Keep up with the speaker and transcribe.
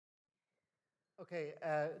Okay,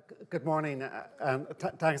 good morning, and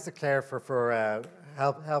thanks to Claire for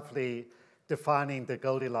helpfully defining the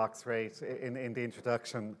Goldilocks rate in the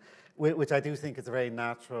introduction, which I do think is a very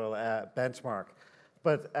natural benchmark.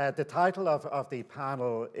 But the title of the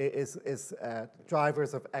panel is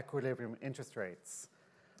Drivers of Equilibrium Interest Rates.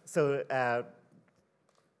 So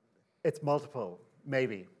it's multiple,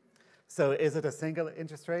 maybe. So is it a single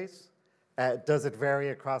interest rate? Does it vary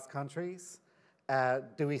across countries?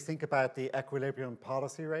 Do we think about the equilibrium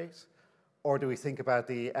policy rate? Or do we think about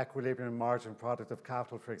the equilibrium margin product of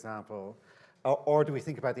capital, for example? Or do we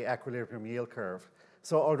think about the equilibrium yield curve?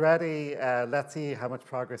 So already, let's see how much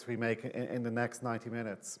progress we make in the next 90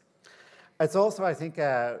 minutes. It's also, I think,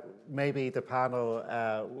 maybe the panel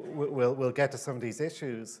will get to some of these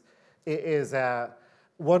issues.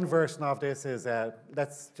 One version of this is,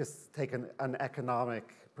 let's just take an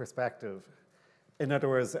economic perspective. In other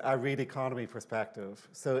words, a real economy perspective.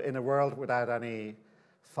 So in a world without any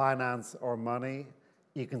finance or money,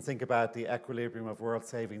 you can think about the equilibrium of world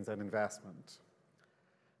savings and investment.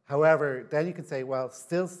 However, then you can say, well,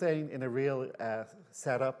 still staying in a real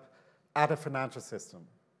setup, add a financial system.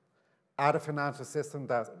 Add a financial system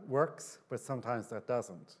that works, but sometimes that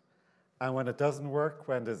doesn't. And when it doesn't work,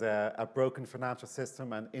 when there's a broken financial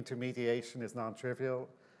system and intermediation is non-trivial,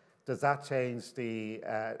 does that change the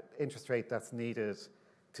interest rate that's needed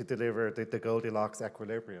to deliver the Goldilocks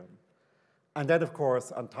equilibrium? And then, of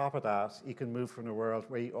course, on top of that, you can move from a world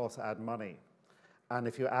where you also add money. And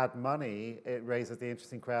if you add money, it raises the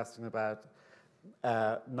interesting question about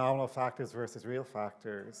nominal factors versus real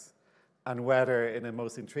factors, and whether, in a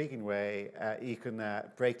most intriguing way, you can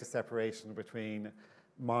break the separation between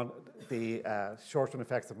the short-run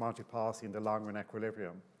effects of monetary policy and the long-run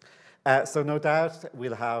equilibrium. So no doubt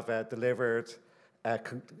we'll have delivered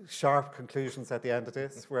sharp conclusions at the end of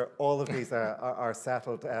this, where all of these are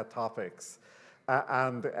settled topics.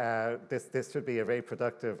 And this should be a very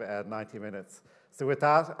productive 90 minutes. So with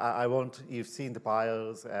that, you've seen the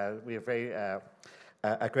bios. We have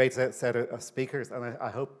a great set of speakers, and I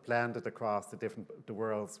hope blended across the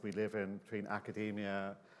worlds we live in, between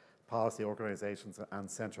academia, policy organizations, and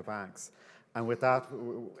central banks. And with that,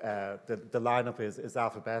 the lineup is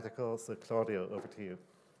alphabetical. So Claudio, over to you.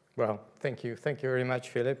 Well, thank you. Thank you very much,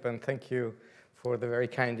 Philip, and thank you for the very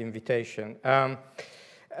kind invitation. I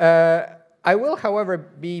will, however,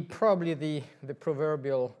 be probably the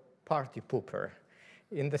proverbial party pooper,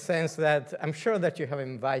 in the sense that I'm sure that you have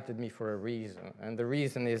invited me for a reason. And the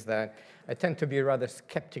reason is that I tend to be rather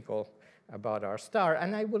skeptical about our star,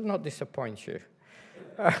 and I will not disappoint you.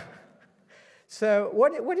 So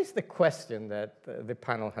what is the question that the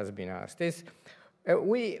panel has been asked? Is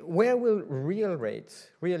where will real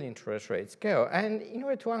interest rates go? And in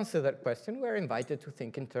order to answer that question, we're invited to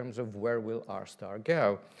think in terms of where will R star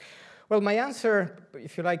go? Well, my answer,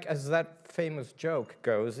 if you like, as that famous joke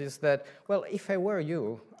goes, is that, well, if I were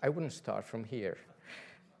you, I wouldn't start from here.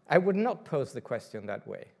 I would not pose the question that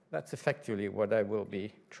way. That's effectively what I will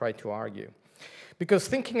be trying to argue. Because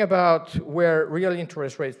thinking about where real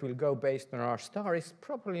interest rates will go based on R star is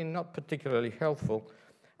probably not particularly helpful.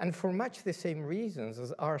 And for much the same reasons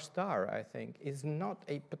as R star, I think, is not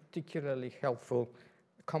a particularly helpful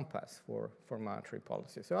compass for monetary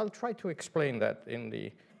policy. So I'll try to explain that in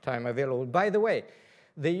the time available. By the way,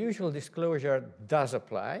 the usual disclosure does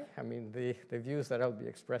apply. I mean, the views that I'll be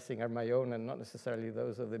expressing are my own and not necessarily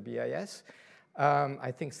those of the BIS.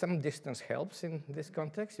 I think some distance helps in this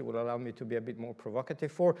context. It will allow me to be a bit more provocative.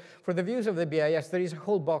 For the views of the BIS, there is a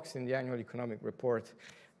whole box in the annual economic report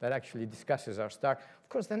that actually discusses R star. Of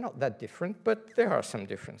course, they're not that different, but there are some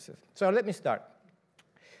differences. So let me start.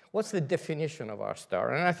 What's the definition of R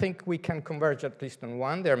star? And I think we can converge at least on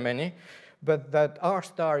one. There are many. But that R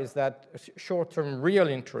star is that short-term real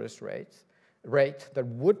interest rate that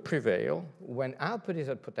would prevail when output is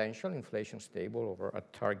at potential, inflation stable over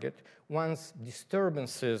at target, once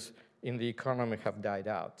disturbances in the economy have died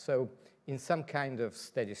out. So in some kind of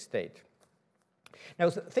steady state. Now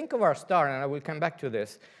think of R star, and I will come back to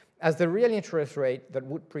this, as the real interest rate that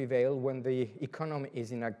would prevail when the economy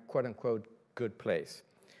is in a quote-unquote good place.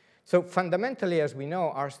 So fundamentally, as we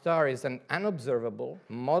know, R star is an unobservable,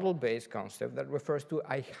 model-based concept that refers to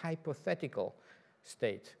a hypothetical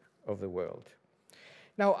state of the world.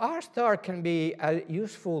 Now, R star can be a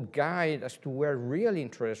useful guide as to where real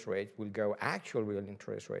interest rates will go, actual real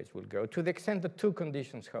interest rates will go, to the extent that two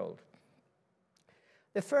conditions hold.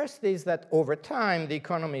 The first is that over time, the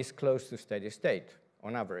economy is close to steady state,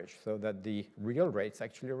 on average, so that the real rates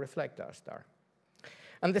actually reflect R star.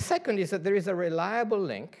 And the second is that there is a reliable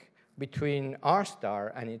link between R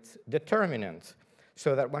star and its determinants,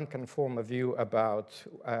 so that one can form a view about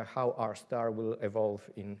how R star will evolve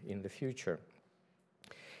in the future.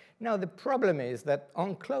 Now, the problem is that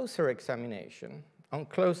on closer examination,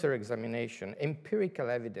 empirical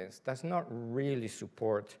evidence does not really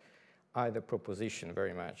support either proposition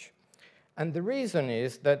very much. And the reason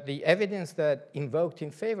is that the evidence that invoked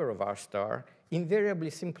in favor of R star invariably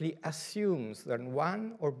simply assumes that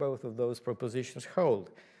one or both of those propositions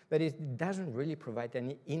hold. That is, it doesn't really provide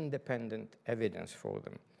any independent evidence for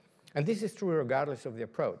them. And this is true regardless of the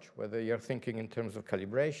approach, whether you're thinking in terms of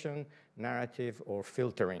calibration, narrative, or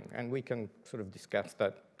filtering. And we can sort of discuss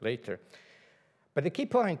that later. But the key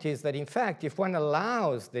point is that, in fact, if one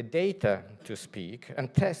allows the data to speak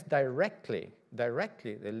and test directly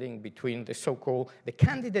the link between the so-called the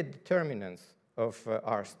candidate determinants of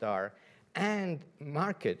R star and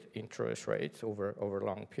market interest rates over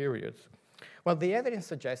long periods, well, the evidence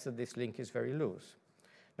suggests that this link is very loose.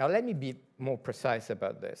 Now, let me be more precise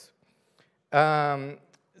about this. In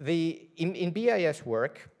BIS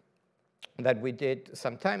work that we did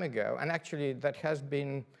some time ago, and actually that has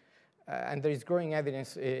been, and there is growing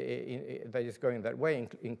evidence that is going that way,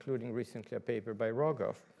 including recently a paper by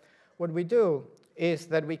Rogoff. What we do is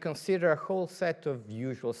that we consider a whole set of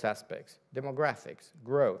usual suspects: demographics,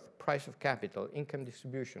 growth, price of capital, income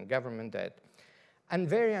distribution, government debt, and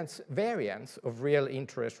variance of real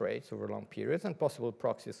interest rates over long periods and possible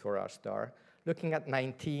proxies for R star, looking at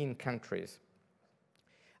 19 countries.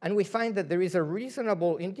 And we find that there is a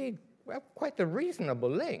reasonable, indeed, well, quite a reasonable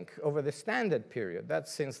link over the standard period.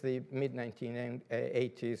 That's since the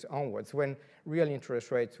mid-1980s onwards, when real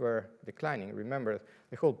interest rates were declining. Remember,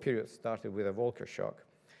 the whole period started with a Volcker shock.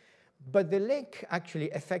 But the link actually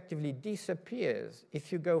effectively disappears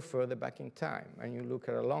if you go further back in time and you look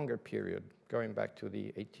at a longer period, going back to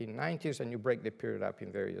the 1890s, and you break the period up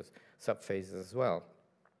in various subphases as well.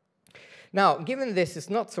 Now, given this, it's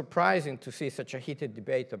not surprising to see such a heated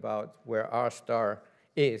debate about where R star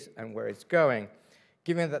is and where it's going,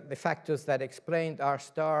 given that the factors that explained R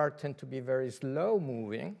star tend to be very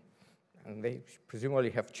slow-moving, and they presumably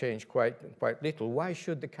have changed quite little. Why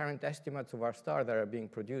should the current estimates of R star that are being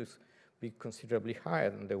produced be considerably higher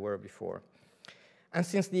than they were before? And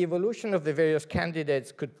since the evolution of the various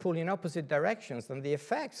candidates could pull in opposite directions, then the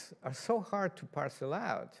effects are so hard to parcel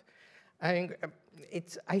out.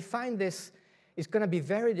 I find this it's going to be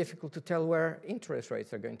very difficult to tell where interest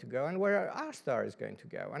rates are going to go and where R star is going to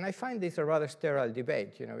go. And I find this a rather sterile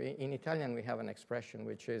debate. You know, in Italian, we have an expression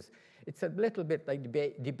which is, it's a little bit like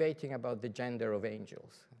debating about the gender of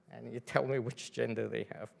angels. And you tell me which gender they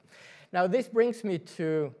have. Now, this brings me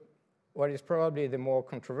to what is probably the more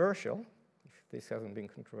controversial, if this hasn't been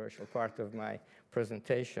controversial, part of my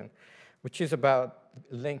presentation, which is about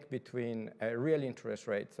link between real interest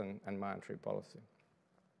rates and monetary policy.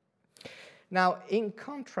 Now, in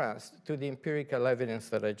contrast to the empirical evidence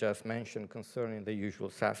that I just mentioned concerning the usual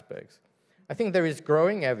suspects, I think there is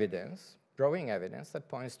growing evidence that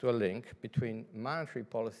points to a link between monetary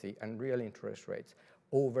policy and real interest rates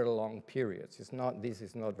over long periods. This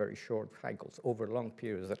is not very short cycles, over long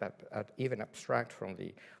periods that are even abstract from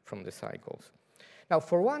the cycles. Now,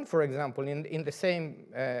 for example, in the same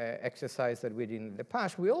exercise that we did in the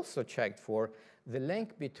past, we also checked for the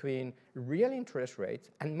link between real interest rates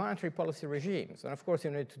and monetary policy regimes. And of course,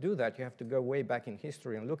 in order to do that, you have to go way back in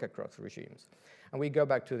history and look across regimes. And we go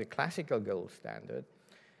back to the classical gold standard,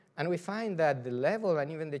 and we find that the level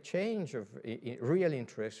and even the change of real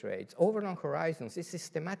interest rates over long horizons is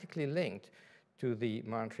systematically linked to the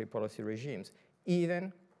monetary policy regimes,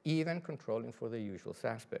 even controlling for the usual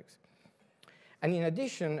suspects. And in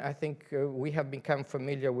addition, I think we have become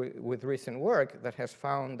familiar with recent work that has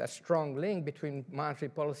found a strong link between monetary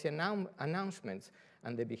policy announcements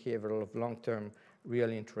and the behavior of long-term real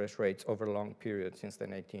interest rates over long periods since the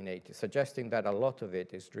 1980s, suggesting that a lot of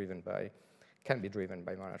it is can be driven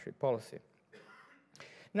by monetary policy.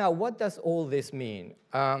 Now, what does all this mean?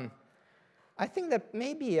 I think that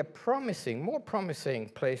maybe a more promising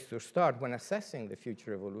place to start when assessing the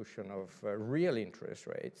future evolution of real interest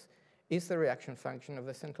rates is the reaction function of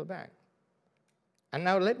the central bank. And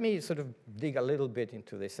now let me sort of dig a little bit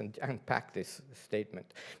into this and unpack this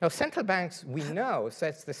statement. Now, central banks, we know,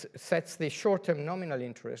 sets the short-term nominal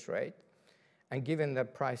interest rate, and given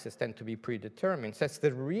that prices tend to be predetermined, sets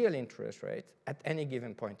the real interest rate at any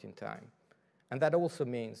given point in time. And that also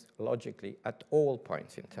means, logically, at all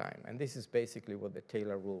points in time. And this is basically what the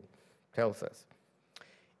Taylor rule tells us.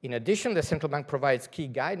 In addition, the central bank provides key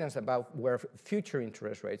guidance about where future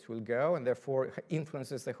interest rates will go and therefore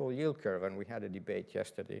influences the whole yield curve, and we had a debate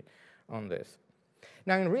yesterday on this.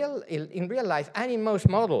 Now, in real life and in most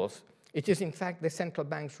models, It is, in fact, the central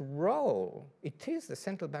bank's role. It is the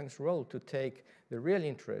central bank's role to take the real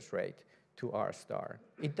interest rate to R star.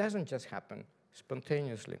 It doesn't just happen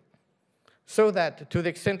spontaneously. So that to the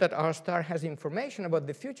extent that R star has information about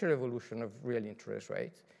the future evolution of real interest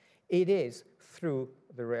rates, it is through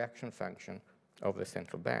the reaction function of the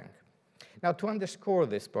central bank. Now, to underscore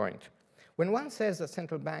this point, when one says that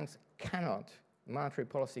central banks cannot, monetary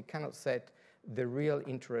policy cannot set the real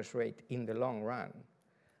interest rate in the long run,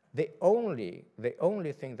 the only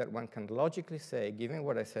thing that one can logically say, given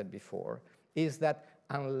what I said before, is that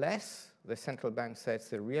unless the central bank sets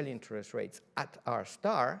the real interest rates at R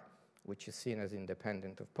star, which is seen as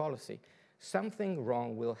independent of policy, something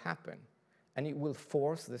wrong will happen, and it will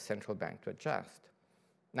force the central bank to adjust.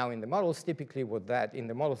 Now, in the models, typically in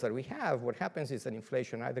the models that we have, what happens is that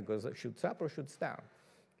inflation either shoots up or shoots down,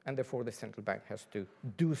 and therefore the central bank has to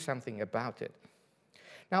do something about it.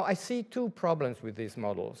 Now, I see two problems with these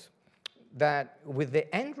models. That with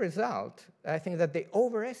the end result, I think that they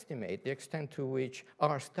overestimate the extent to which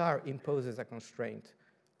R star imposes a constraint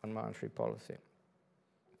on monetary policy.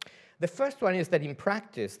 The first one is that in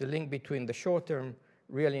practice, the link between the short-term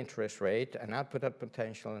real interest rate and output at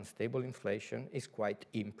potential and stable inflation is quite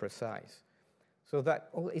imprecise. So that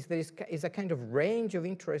there is a kind of range of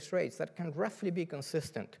interest rates that can roughly be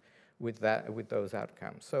consistent with those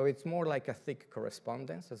outcomes. So it's more like a thick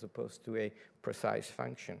correspondence as opposed to a precise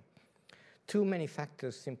function. Too many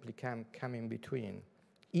factors simply come in between,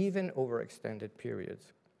 even over extended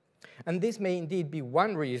periods. And this may indeed be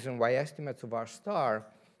one reason why estimates of R star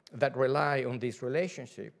that rely on these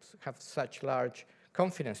relationships have such large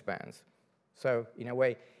confidence bands. So in a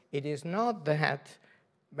way, it is not that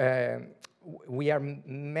we are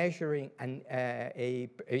measuring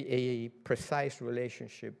a precise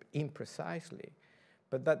relationship imprecisely,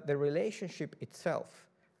 but that the relationship itself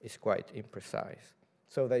is quite imprecise.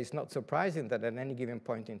 So that it's not surprising that at any given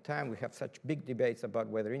point in time we have such big debates about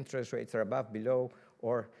whether interest rates are above, below,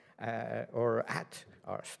 or at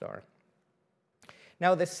R star.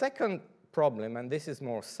 Now, the second problem, and this is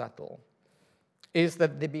more subtle, is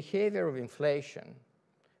that the behavior of inflation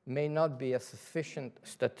may not be a sufficient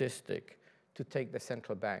statistic to take the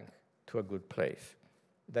central bank to a good place.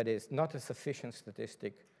 That is, not a sufficient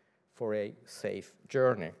statistic for a safe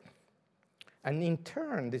journey. And in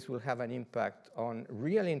turn, this will have an impact on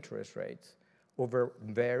real interest rates over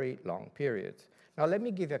very long periods. Now, let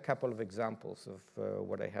me give you a couple of examples of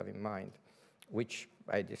what I have in mind, which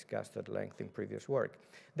I discussed at length in previous work.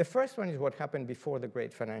 The first one is what happened before the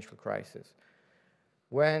great financial crisis,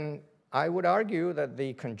 when I would argue that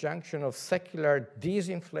the conjunction of secular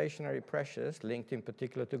disinflationary pressures, linked in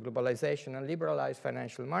particular to globalization and liberalized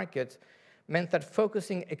financial markets, meant that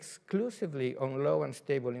focusing exclusively on low and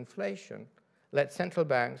stable inflation led central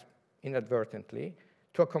banks, inadvertently,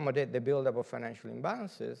 to accommodate the buildup of financial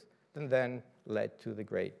imbalances, and then led to the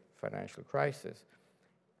great financial crisis,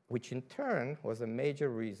 which in turn was a major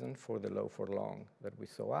reason for the low for long that we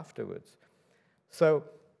saw afterwards. So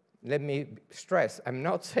let me stress, I'm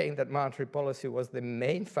not saying that monetary policy was the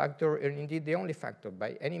main factor, or indeed the only factor.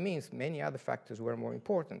 By any means, many other factors were more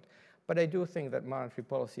important. But I do think that monetary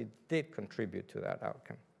policy did contribute to that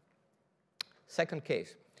outcome. Second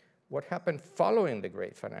case, what happened following the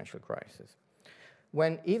great financial crisis?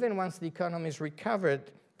 When even once the economies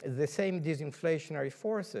recovered, the same disinflationary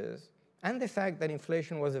forces and the fact that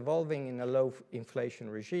inflation was evolving in a low inflation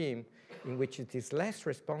regime in which it is less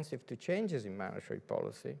responsive to changes in monetary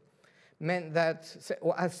policy, meant that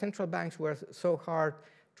as central banks were so hard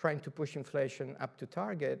trying to push inflation up to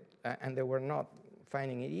target, and they were not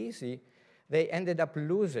finding it easy, they ended up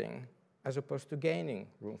losing as opposed to gaining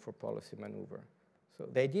room for policy maneuver. So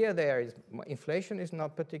the idea there is inflation is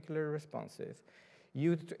not particularly responsive.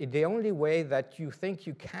 The only way that you think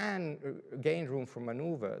you can gain room for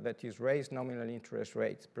maneuver, that is raise nominal interest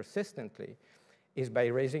rates persistently, is by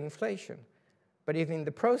raising inflation. But if in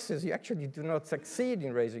the process you actually do not succeed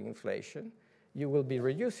in raising inflation, you will be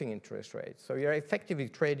reducing interest rates. So you're effectively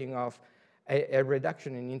trading off a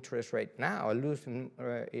reduction in interest rate now, a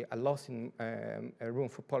loss in room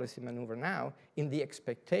for policy maneuver now, in the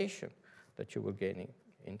expectation that you will gain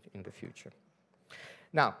in the future.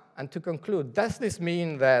 Now, and to conclude, does this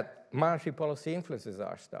mean that monetary policy influences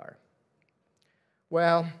R star?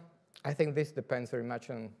 Well, I think this depends very much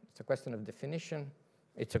on, it's a question of definition,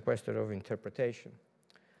 it's a question of interpretation.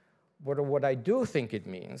 But what I do think it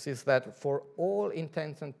means is that for all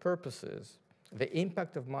intents and purposes, the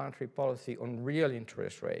impact of monetary policy on real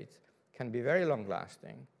interest rates can be very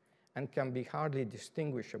long-lasting and can be hardly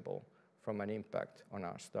distinguishable from an impact on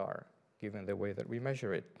R star, given the way that we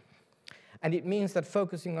measure it. And it means that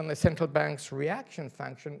focusing on the central bank's reaction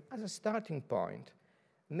function as a starting point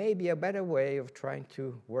may be a better way of trying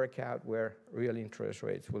to work out where real interest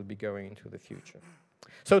rates will be going into the future.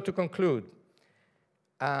 So to conclude,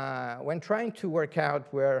 when trying to work out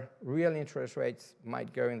where real interest rates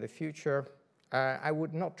might go in the future, I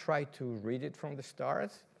would not try to read it from the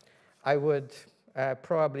stars. I would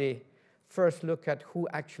probably first look at who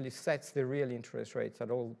actually sets the real interest rates at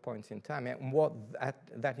all points in time and what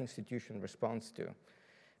that institution responds to.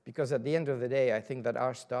 Because at the end of the day, I think that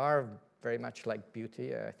our star, very much like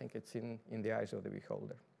beauty, I think it's in the eyes of the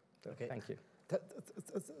beholder. So okay. Thank you.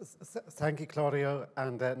 Thank you, Claudio.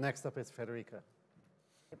 And next up is Federica.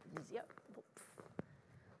 Okay.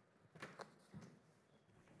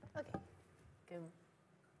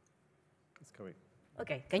 It's going.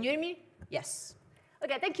 Okay, can you hear me? Yes.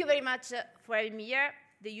 Okay, thank you very much for having me here.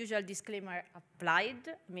 The usual disclaimer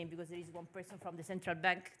applied, because there is one person from the central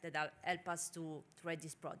bank that will help us to write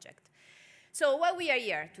this project. So why we are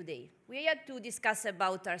here today? We are here to discuss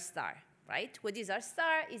about our star, right? What is our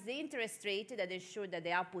star? Is the interest rate that ensures that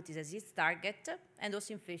the output is as its target, and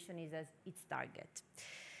also inflation is as its target.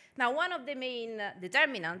 Now, one of the main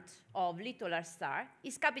determinants of little r star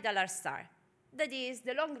is capital R star. That is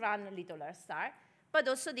the long-run little r star, but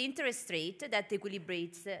also the interest rate that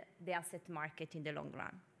equilibrates the asset market in the long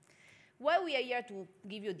run. Why we are here to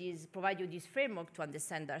give you this, provide you this framework to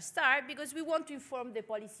understand our star? Because we want to inform the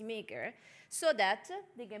policymaker so that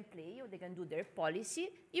they can play or they can do their policy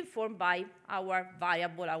informed by our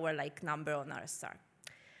variable, our number on our star.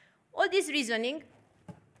 All this reasoning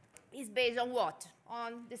is based on what?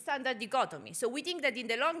 On the standard dichotomy. So we think that in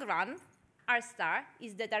the long run, our star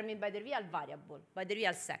is determined by the real variable, by the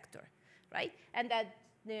real sector, right? And that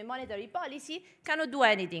the monetary policy cannot do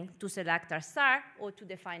anything to select our star or to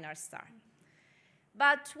define our star.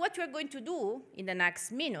 But what we're going to do in the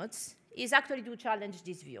next minutes is actually to challenge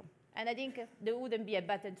this view. And I think there wouldn't be a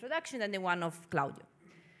better introduction than the one of Claudio.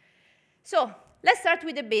 So let's start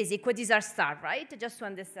with the basic. What is our star, right? Just to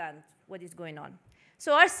understand what is going on.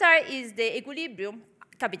 So our star is the equilibrium,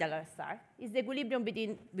 capital R star, is the equilibrium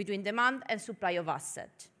between demand and supply of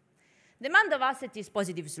asset. Demand of asset is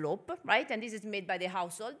positive slope, right? And this is made by the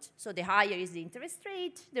household. So the higher is the interest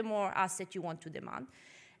rate, the more asset you want to demand.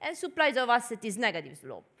 And supply of asset is negative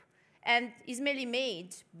slope, and is mainly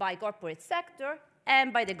made by corporate sector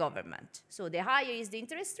and by the government. So the higher is the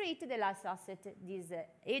interest rate, the less asset this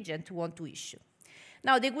agent want to issue.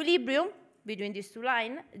 Now the equilibrium between these two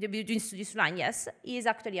lines, yes, is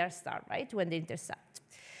actually R star, right, when they intersect.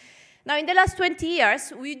 Now in the last 20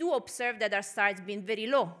 years, we do observe that R star has been very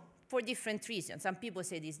low for different reasons. Some people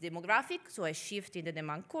say this is demographic, so a shift in the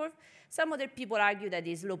demand curve. Some other people argue that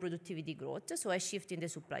it's low productivity growth, so a shift in the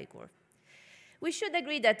supply curve. We should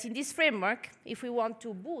agree that in this framework, if we want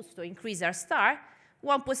to boost or increase our star,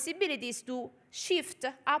 one possibility is to shift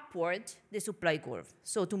upward the supply curve,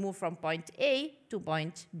 so to move from point A to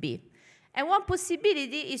point B. And one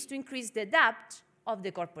possibility is to increase the debt of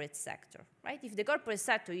the corporate sector, right? If the corporate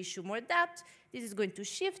sector issue more debt, this is going to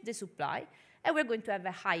shift the supply, and we're going to have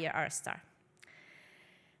a higher R star.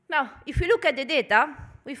 Now, if we look at the data,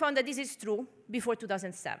 we found that this is true before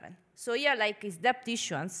 2007. So here, is debt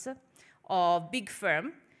issuance of big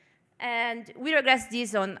firm, and we regressed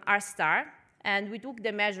this on R star, and we took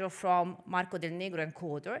the measure from Marco Del Negro and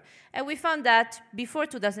co-author, and we found that before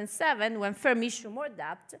 2007, when firm issue more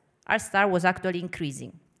debt, R star was actually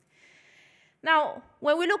increasing. Now,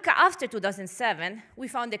 when we look after 2007, we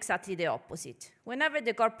found exactly the opposite. Whenever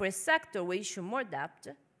the corporate sector will issue more debt,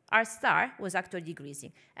 R star was actually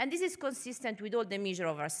decreasing. And this is consistent with all the measures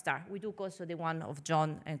of R star. We took also the one of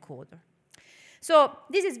John and co-author. So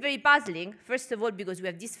this is very puzzling, first of all, because we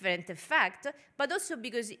have different effects, but also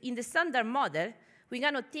because in the standard model, we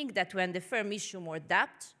cannot think that when the firm issue more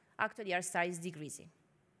debt, actually R star is decreasing.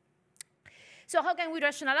 So how can we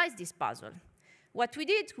rationalize this puzzle? What we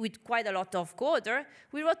did with quite a lot of co-author,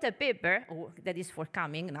 we wrote a paper that is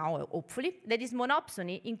forthcoming now, hopefully, that is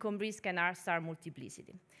monopsony, income risk, and R star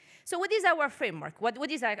multiplicity. So what is our framework?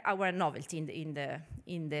 What is our novelty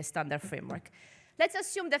in the standard framework? Let's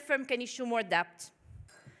assume the firm can issue more debt.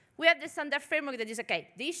 We have the standard framework that is, okay,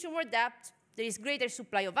 they issue more debt, there is greater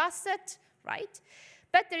supply of asset, right?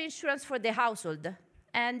 Better insurance for the household,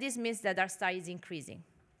 and this means that R star is increasing.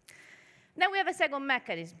 Then we have a second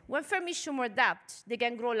mechanism. When firms issue more debt, they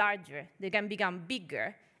can grow larger, they can become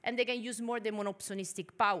bigger, and they can use more the monopsonistic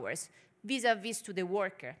powers vis-a-vis to the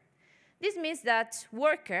worker. This means that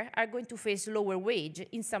workers are going to face lower wage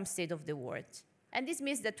in some state of the world. And this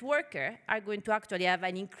means that workers are going to actually have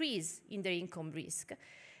an increase in their income risk.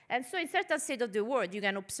 And so in certain state of the world, you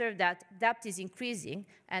can observe that depth is increasing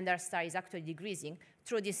and R star is actually decreasing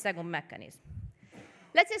through this second mechanism.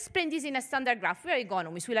 Let's explain this in a standard graph. We are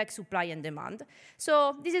economists. We like supply and demand.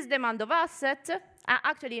 So this is demand of asset.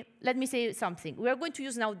 Actually, let me say something. We are going to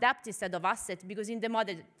use now depth instead of asset because in the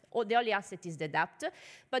model, the only asset is the depth.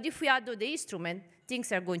 But if we add the instrument,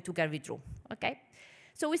 things are going to carry through. Okay?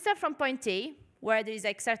 So we start from point A, where there is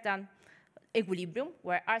a certain equilibrium,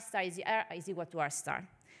 where R star is equal to R star.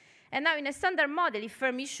 And now in a standard model, if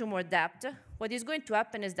firm issue more depth, what is going to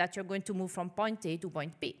happen is that you're going to move from point A to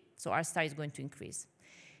point B. So R star is going to increase.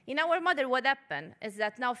 In our model, what happened is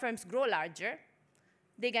that now firms grow larger.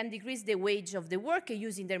 They can decrease the wage of the worker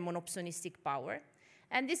using their monopsonistic power.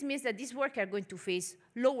 And this means that these workers are going to face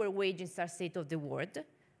lower wage in some state of the world.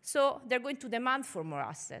 So they're going to demand for more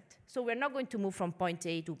asset. So we're not going to move from point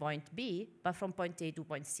A to point B, but from point A to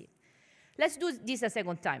point C. Let's do this a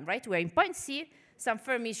second time, right? We're in point C. Some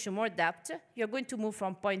firm issue more debt. You're going to move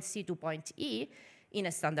from point C to point E in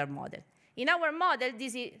a standard model. In our model,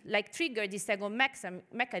 this is like trigger this second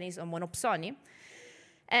mechanism monopsony.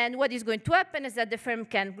 And what is going to happen is that the firm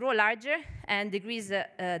can grow larger and decrease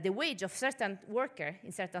the wage of certain worker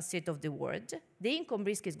in certain state of the world. The income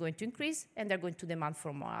risk is going to increase, and they're going to demand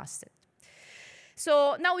for more asset.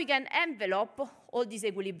 So now we can envelope all these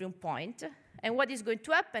equilibrium points. And what is going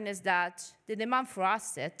to happen is that the demand for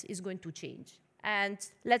asset is going to change. And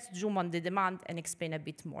let's zoom on the demand and explain a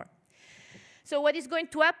bit more. So what is going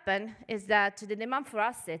to happen is that the demand for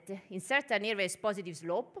asset in certain areas is positive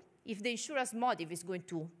slope if the insurance motive is going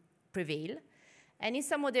to prevail. And in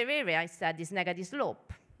some other areas, instead, is negative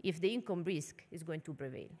slope if the income risk is going to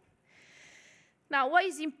prevail. Now, why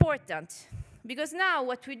is important? Because now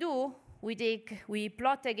what we do, we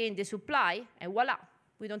plot again the supply, and voila,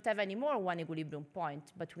 we don't have any more one equilibrium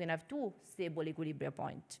point, but we can have two stable equilibrium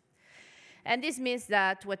points. And this means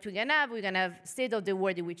that what we can have state of the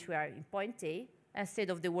world in which we are in point A and state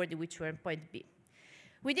of the world in which we are in point B.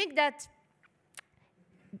 We think that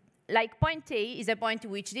like point A is a point in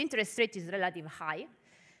which the interest rate is relatively high,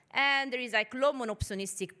 and there is like low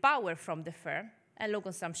monopsonistic power from the firm and low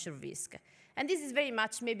consumption risk. And this is very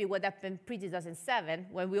much maybe what happened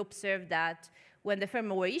pre-2007 when we observed that when the firm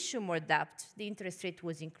were issuing more debt, the interest rate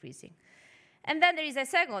was increasing. And then there is a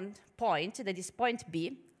second point, that is point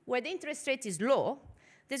B, where the interest rate is low.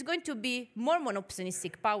 There's going to be more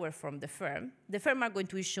monopsonistic power from the firm. The firm are going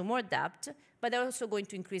to issue more debt, but they're also going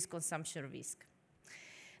to increase consumption risk.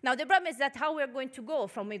 Now, the problem is that how we're going to go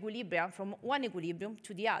from one equilibrium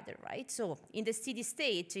to the other, right? So in the steady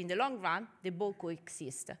state, in the long run, they both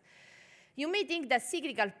coexist. You may think that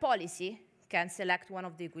cyclical policy can select one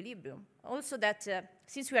of the equilibrium. Also that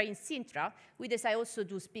since we are in Sintra, we decide also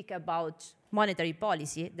to speak about monetary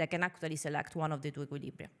policy that can actually select one of the two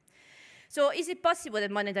equilibria. So is it possible that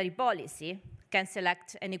monetary policy can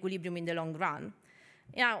select an equilibrium in the long run?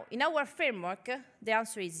 Now, in our framework, the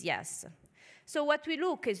answer is yes. So what we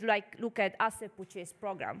look at asset purchase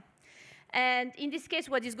program. And in this case,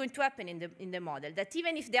 what is going to happen in the model, that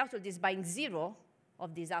even if the household is buying zero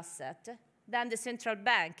of this asset, then the central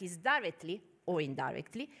bank is directly or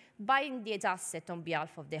indirectly buying the asset on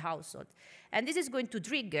behalf of the household. And this is going to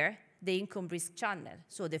trigger the income risk channel.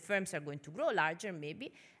 So the firms are going to grow larger,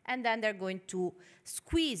 maybe, and then they're going to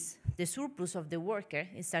squeeze the surplus of the worker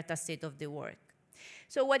in certain state of the work.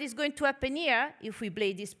 So what is going to happen here, if we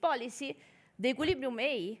play this policy, the equilibrium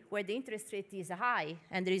A, where the interest rate is high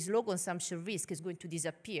and there is low consumption risk, is going to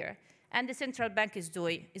disappear. And the central bank is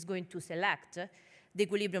going to select the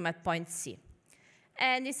equilibrium at point C.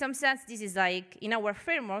 And in some sense, this is like, in our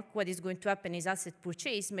framework, what is going to happen is asset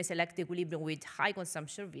purchase may select the equilibrium with high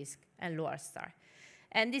consumption risk and lower star.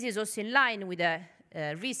 And this is also in line with a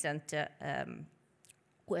recent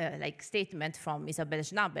statement from Isabel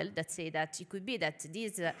Schnabel that say that it could be that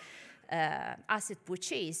this asset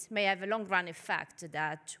purchase may have a long-run effect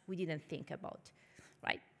that we didn't think about,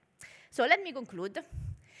 right? So let me conclude.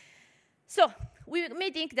 So we may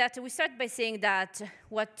think that we start by saying that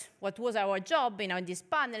what was our job in this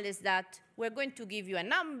panel is that we're going to give you a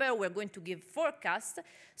number, we're going to give forecast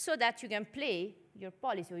so that you can play your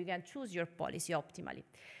policy or you can choose your policy optimally.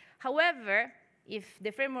 However, if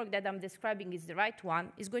the framework that I'm describing is the right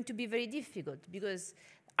one, it's going to be very difficult because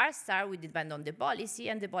R star will depend on the policy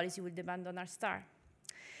and the policy will depend on R star.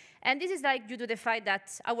 And this is like due to the fact that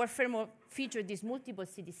our framework featured this multiple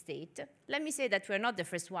city state. Let me say that we're not the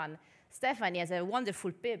first one. Stephanie has a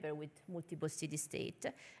wonderful paper with multiple city state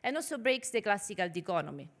and also breaks the classical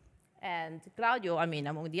dichotomy. And Claudio, I mean,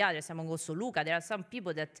 among the others, among also Luca, there are some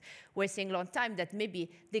people that were saying a long time that maybe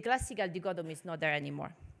the classical dichotomy is not there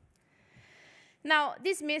anymore. Now,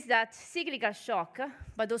 this means that cyclical shock,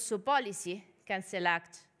 but also policy, can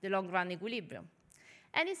select the long-run equilibrium.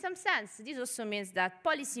 And in some sense, this also means that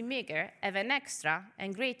policymakers have an extra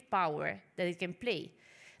and great power that they can play.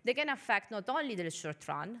 They can affect not only the short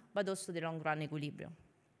run, but also the long-run equilibrium.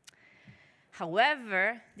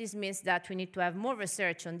 However, this means that we need to have more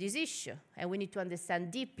research on this issue, and we need to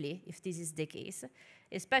understand deeply if this is the case,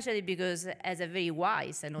 especially because, as a very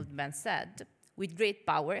wise and old man said, with great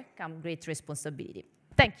power comes great responsibility.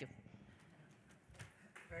 Thank you.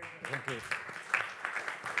 Thank you.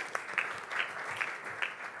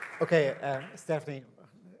 Okay, Stephanie,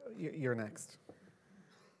 you're next.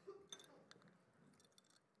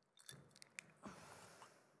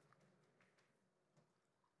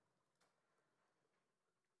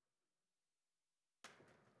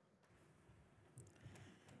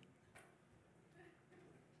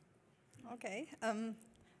 Okay,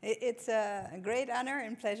 it's a great honor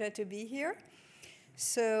and pleasure to be here.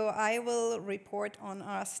 So I will report on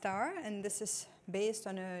R star, and this is based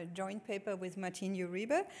on a joint paper with Martin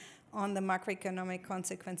Uribe on the macroeconomic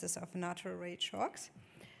consequences of natural rate shocks.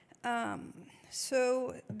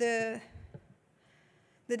 So the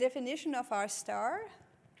definition of R star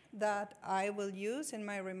that I will use in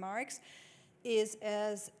my remarks is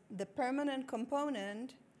as the permanent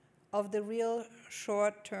component of the real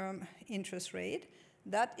short-term interest rate.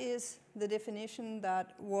 That is the definition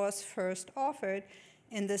that was first offered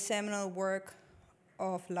in the seminal work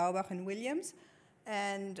of Laubach and Williams.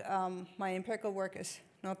 And my empirical work is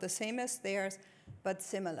not the same as theirs, but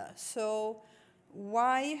similar. So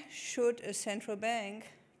why should a central bank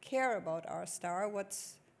care about R star?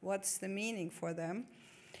 What's the meaning for them?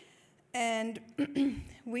 And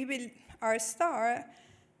R star,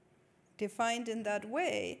 defined in that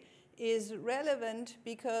way, is relevant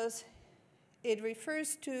because it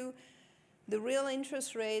refers to the real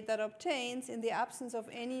interest rate that obtains in the absence of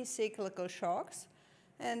any cyclical shocks.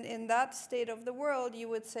 And in that state of the world, you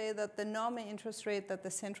would say that the nominal interest rate that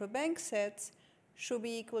the central bank sets should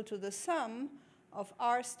be equal to the sum of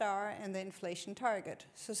R star and the inflation target.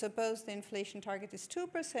 So suppose the inflation target is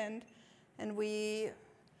 2%, and we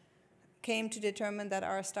came to determine that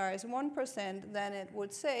R star is 1%, then it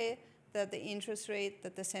would say that the interest rate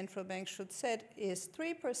that the central bank should set is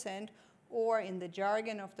 3%, or in the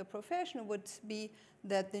jargon of the profession would be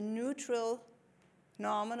that the neutral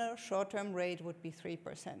nominal short-term rate would be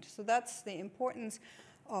 3%. So that's the importance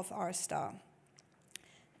of R star.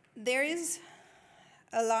 There is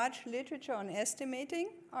a large literature on estimating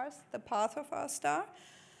the path of R star.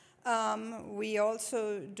 We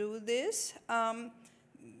also do this.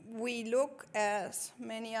 We look, as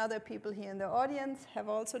many other people here in the audience have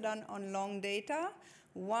also done, on long data.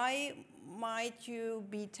 Why might you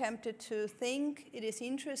be tempted to think it is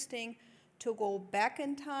interesting to go back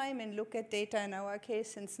in time and look at data, in our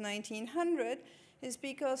case, since 1900, is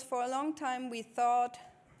because for a long time we thought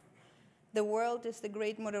the world is the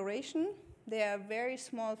great moderation. There are very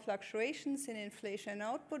small fluctuations in inflation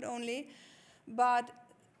output only, but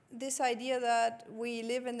this idea that we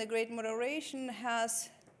live in the great moderation has,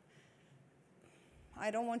 I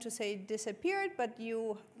don't want to say disappeared, but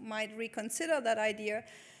you might reconsider that idea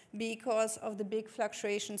because of the big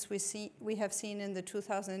fluctuations we have seen in the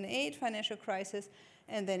 2008 financial crisis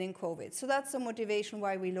and then in COVID. So that's the motivation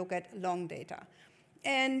why we look at long data.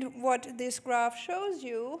 And what this graph shows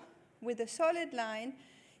you with a solid line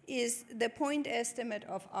is the point estimate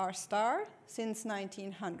of R star since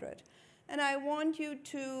 1900. And I want you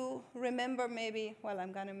to remember maybe, well,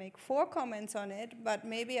 I'm going to make 4 comments on it, but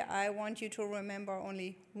maybe I want you to remember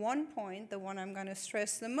only one point, the one I'm going to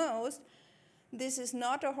stress the most. This is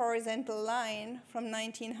not a horizontal line from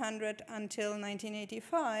 1900 until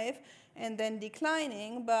 1985 and then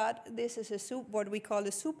declining, but this is what we call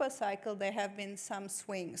a super cycle. There have been some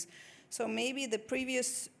swings. So maybe the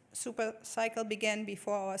previous super cycle began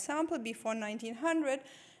before our sample, before 1900,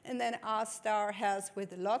 and then R star has,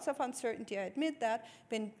 with lots of uncertainty, I admit that,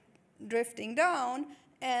 been drifting down.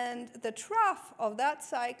 And the trough of that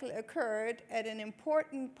cycle occurred at an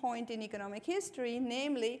important point in economic history,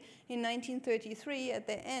 namely in 1933 at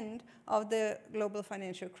the end of the global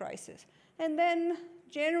financial crisis. And then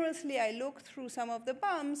generously I looked through some of the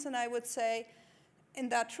bumps, and I would say in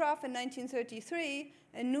that trough in 1933,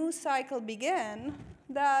 a new cycle began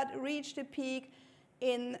that reached a peak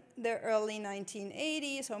in the early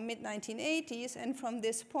 1980s or mid-1980s, and from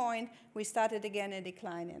this point we started again a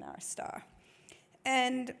decline in R star.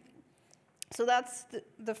 And so that's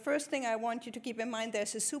the first thing I want you to keep in mind.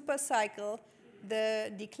 There's a super cycle.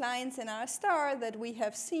 The declines in R star that we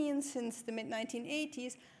have seen since the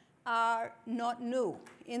mid-1980s are not new.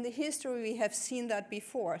 In the history, we have seen that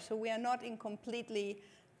before, so we are not in completely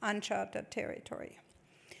uncharted territory.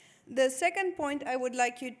 The second point I would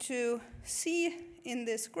like you to see in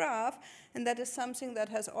this graph, and that is something that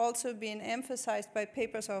has also been emphasized by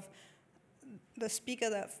papers of the speaker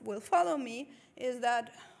that will follow me, is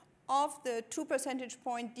that of the 2 percentage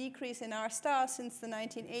point decrease in R star since the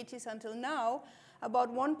 1980s until now,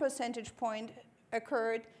 about 1 percentage point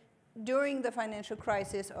occurred during the financial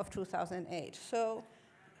crisis of 2008. So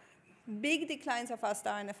big declines of R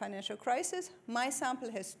star in the financial crisis. My sample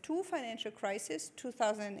has 2 financial crises,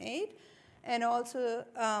 2008, and also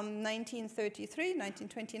 1933,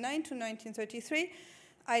 1929 to 1933.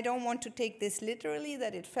 I don't want to take this literally,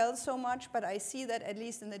 that it fell so much, but I see that at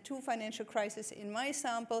least in the 2 financial crises in my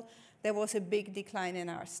sample, there was a big decline in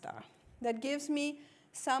R star. That gives me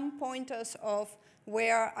some pointers of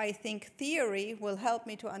where I think theory will help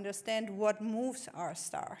me to understand what moves R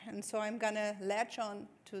star. And so I'm going to latch on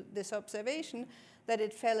to this observation that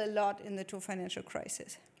it fell a lot in the 2 financial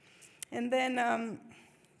crises. And then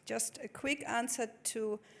just a quick answer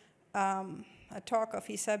to a talk of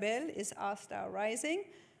Isabel, is R star rising?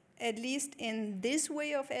 At least in this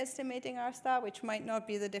way of estimating R star, which might not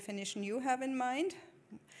be the definition you have in mind,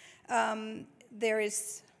 there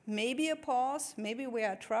is maybe a pause, maybe we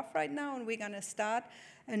are at trough right now and we're going to start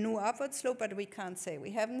a new upward slope, but we can't say.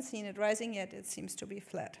 We haven't seen it rising yet, it seems to be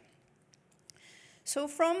flat. So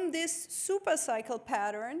from this super cycle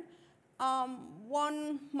pattern,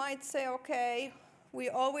 one might say, okay, we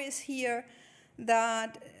always hear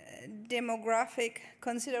that demographic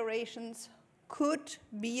considerations could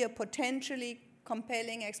be a potentially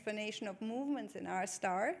compelling explanation of movements in R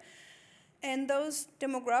star. And those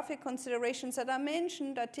demographic considerations that are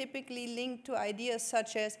mentioned are typically linked to ideas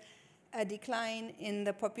such as a decline in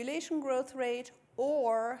the population growth rate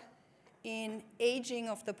or in aging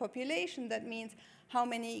of the population. That means how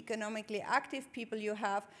many economically active people you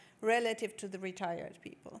have relative to the retired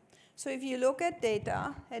people. So if you look at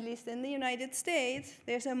data, at least in the United States,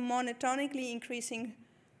 there's a monotonically increasing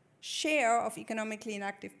share of economically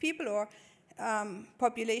inactive people, or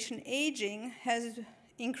population aging has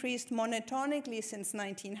increased monotonically since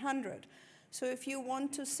 1900. So if you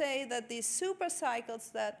want to say that these super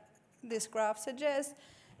cycles that this graph suggests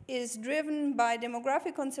is driven by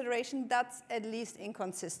demographic consideration, that's at least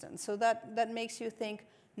inconsistent. So that makes you think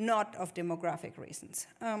not of demographic reasons.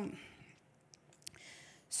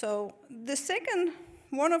 So the second,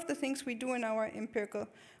 one of the things we do in our empirical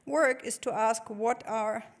work is to ask what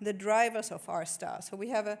are the drivers of R star. So we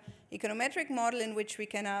have an econometric model in which we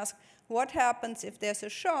can ask what happens if there's a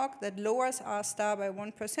shock that lowers R star by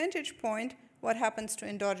 1 percentage point, what happens to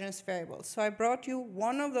endogenous variables. So I brought you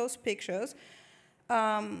one of those pictures,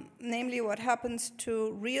 namely what happens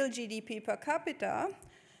to real GDP per capita.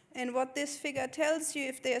 And what this figure tells you,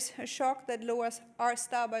 if there's a shock that lowers R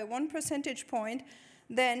star by 1 percentage point,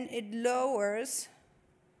 then it lowers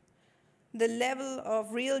the level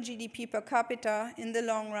of real GDP per capita in the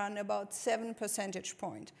long run about 7 percentage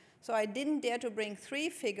points. So I didn't dare to bring 3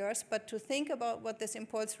 figures, but to think about what this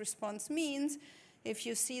impulse response means, if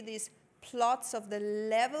you see these plots of the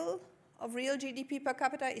level of real GDP per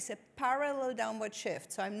capita, is a parallel downward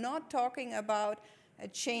shift. So I'm not talking about a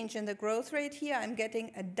change in the growth rate here. I'm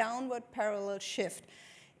getting a downward parallel shift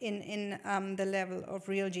in the level of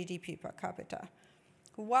real GDP per capita.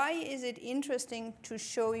 Why is it interesting to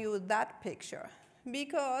show you that picture?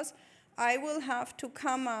 Because I will have to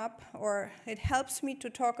come up, or it helps me to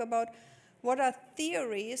talk about what are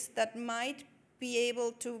theories that might be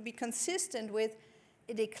able to be consistent with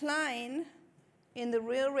a decline in the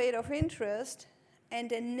real rate of interest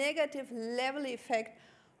and a negative level effect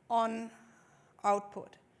on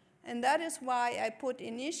output. And that is why I put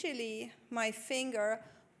initially my finger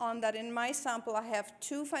on that in my sample I have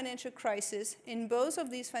 2 financial crises. In both of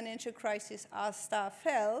these financial crises, R star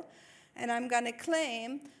fell, and I'm going to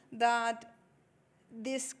claim that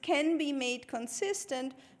this can be made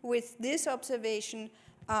consistent with this observation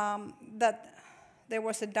that there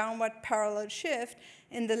was a downward parallel shift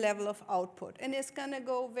in the level of output. And it's going to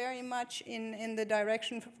go very much in the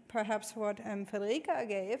direction perhaps what Federica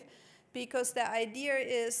gave, because the idea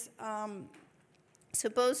is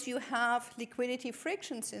suppose you have liquidity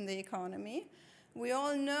frictions in the economy. We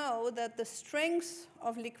all know that the strength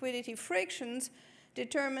of liquidity frictions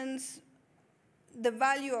determines the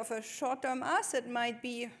value of a short-term asset might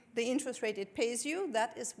be the interest rate it pays you.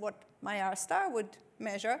 That is what my R star would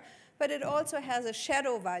measure. But it also has a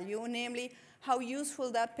shadow value, namely how useful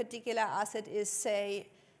that particular asset is, say,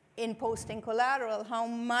 in posting collateral, how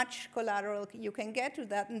much collateral you can get to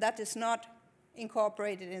that. And that is not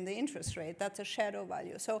incorporated in the interest rate. That's a shadow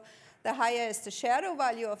value. So the higher is the shadow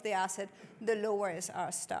value of the asset, the lower is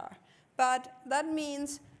R star. But that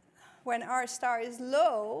means when R star is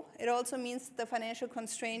low, it also means the financial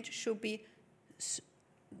constraint should be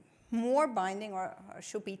more binding or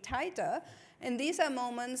should be tighter. And these are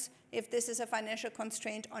moments, if this is a financial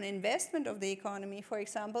constraint on investment of the economy, for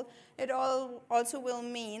example, it also will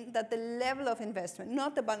mean that the level of investment,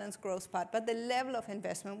 not the balanced growth part, but the level of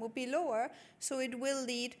investment will be lower. So it will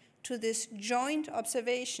lead to this joint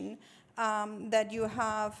observation that you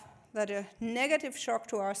have that a negative shock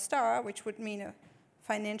to R star, which would mean a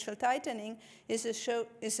financial tightening, is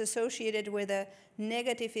associated with a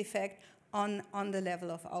negative effect on the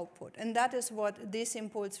level of output. And that is what this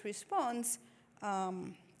impulse response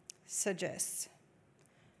suggests.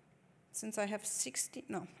 Since I have 60,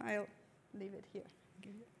 no, I'll leave it here.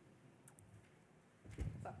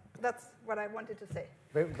 So that's what I wanted to say.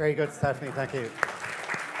 Very, very good, Stephanie, thank you.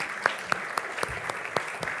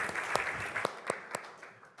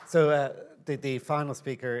 So the final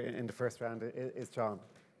speaker in the first round is John.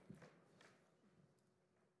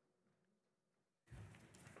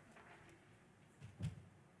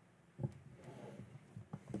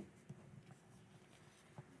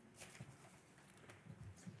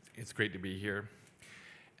 It's great to be here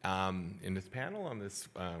in this panel on this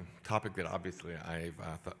topic that obviously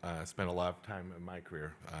I've spent a lot of time in my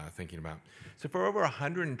career thinking about. So for over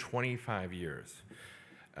 125 years,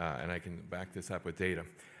 and I can back this up with data,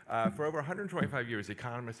 for over 125 years,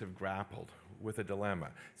 economists have grappled with a dilemma.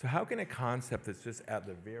 So how can a concept that's just at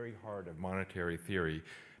the very heart of monetary theory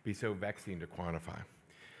be so vexing to quantify?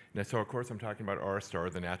 Now, so of course I'm talking about R star,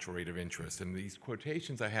 the natural rate of interest, and these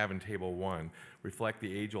quotations I have in Table 1 reflect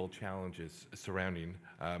the age-old challenges surrounding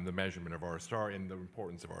the measurement of R star and the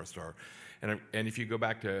importance of R star. And if you go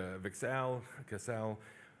back to Cassell,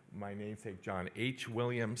 my namesake John H.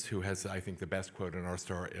 Williams, who has, I think, the best quote on R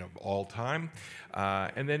star of all time,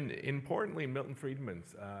 and then importantly, Milton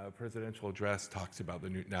Friedman's presidential address talks about the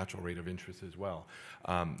natural rate of interest as well.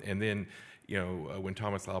 And then, you know, when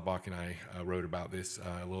Thomas Laubach and I wrote about this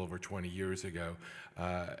a little over 20 years ago,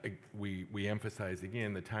 we emphasized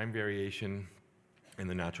again the time variation in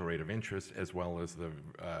the natural rate of interest, as well as the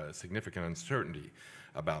significant uncertainty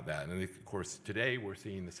about that. And of course, today we're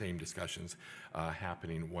seeing the same discussions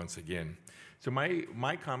happening once again. So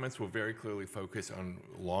my comments will very clearly focus on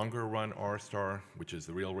longer run R star, which is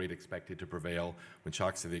the real rate expected to prevail when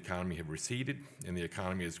shocks to the economy have receded and the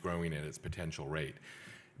economy is growing at its potential rate.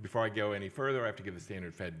 Before I go any further, I have to give the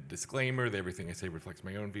standard Fed disclaimer that everything I say reflects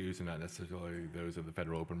my own views and not necessarily those of the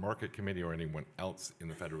Federal Open Market Committee or anyone else in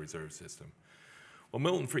the Federal Reserve System. Well,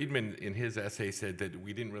 Milton Friedman, in his essay, said that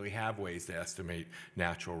we didn't really have ways to estimate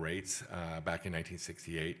natural rates back in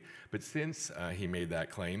 1968. But since he made that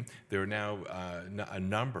claim, there are now a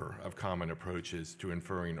number of common approaches to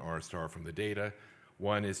inferring R star from the data.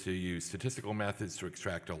 One is to use statistical methods to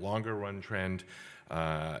extract a longer run trend.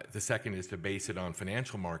 The second is to base it on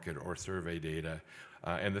financial market or survey data.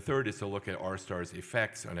 And the third is to look at R star's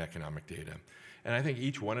effects on economic data. And I think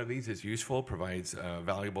each one of these is useful, provides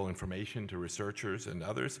valuable information to researchers and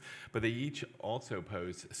others, but they each also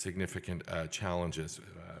pose significant challenges,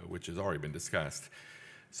 which has already been discussed.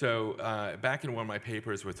 So back in one of my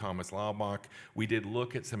papers with Thomas Laubach, we did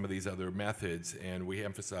look at some of these other methods, and we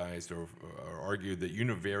emphasized or argued that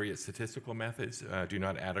univariate statistical methods do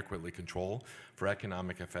not adequately control for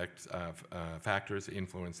economic effects factors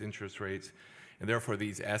influence interest rates. And therefore,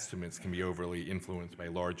 these estimates can be overly influenced by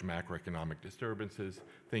large macroeconomic disturbances.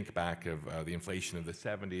 Think back of the inflation of the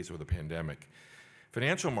 70s or the pandemic.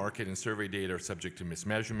 Financial market and survey data are subject to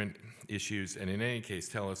mismeasurement issues, and in any case,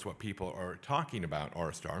 tell us what people are talking about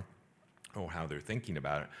R star, or how they're thinking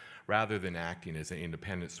about it, rather than acting as an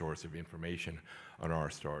independent source of information on R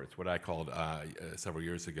star. It's what I called several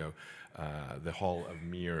years ago the Hall of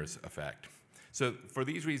Mirrors effect. So for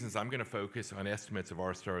these reasons, I'm going to focus on estimates of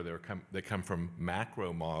R star that come from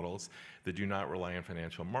macro models that do not rely on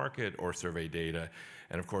financial market or survey data.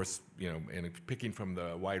 And of course, you know, and picking from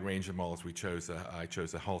the wide range of models we chose, I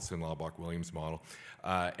chose the Halson-Laubach-Williams model.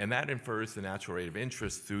 And that infers the natural rate of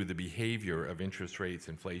interest through the behavior of interest rates,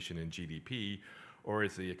 inflation, and GDP, or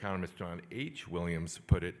as the economist John H. Williams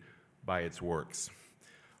put it, by its works.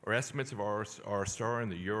 Our estimates of R star in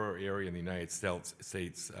the euro area in the United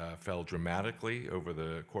States fell dramatically over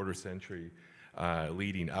the quarter century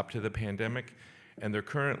leading up to the pandemic, and they're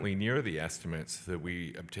currently near the estimates that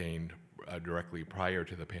we obtained directly prior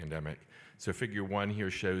to the pandemic. So figure 1 here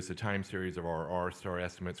shows the time series of our R star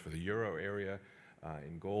estimates for the euro area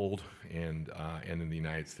in gold and in the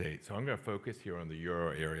United States. So I'm going to focus here on the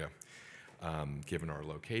euro area given our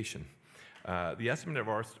location. The estimate of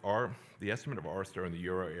R star in the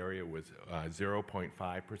euro area was 0.5%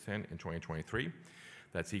 in 2023.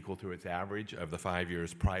 That's equal to its average of the 5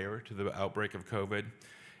 years prior to the outbreak of COVID.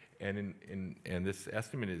 And this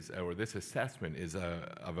estimate is, or this assessment is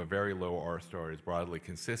of a very low R star, is broadly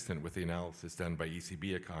consistent with the analysis done by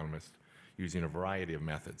ECB economists using a variety of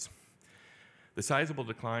methods. The sizable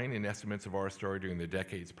decline in estimates of R star during the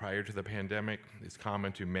decades prior to the pandemic is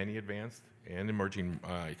common to many advanced and emerging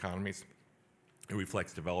economies. It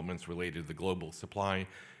reflects developments related to the global supply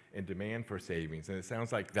and demand for savings. And it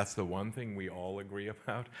sounds like that's the one thing we all agree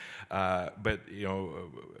about. But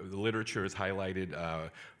the literature has highlighted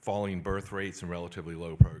falling birth rates and relatively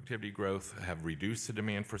low productivity growth have reduced the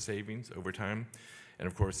demand for savings over time. And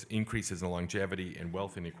of course, increases in longevity and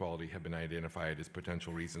wealth inequality have been identified as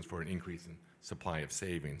potential reasons for an increase in supply of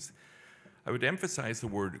savings. I would emphasize the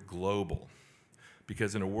word global,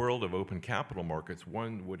 because in a world of open capital markets,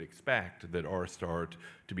 one would expect that R star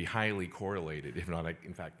to be highly correlated, if not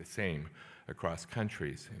in fact the same, across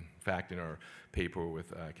countries. In fact, in our paper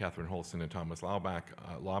with Catherine Holston and Thomas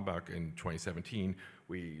Laubach in 2017,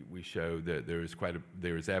 we showed that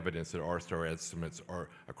there is evidence that R star estimates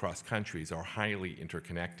across countries are highly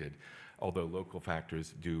interconnected, although local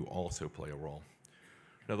factors do also play a role.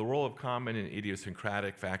 Now, the role of common and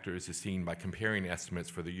idiosyncratic factors is seen by comparing estimates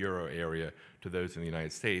for the euro area to those in the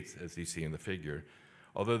United States, as you see in the figure.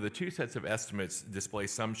 Although the two sets of estimates display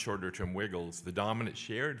some shorter-term wiggles, the dominant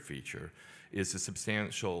shared feature is a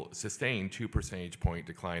substantial, sustained 2 percentage point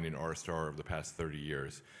decline in R star over the past 30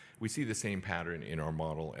 years. We see the same pattern in our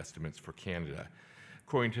model estimates for Canada.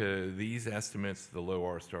 According to these estimates, the low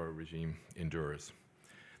R star regime endures.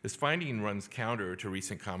 This finding runs counter to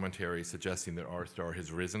recent commentary suggesting that R star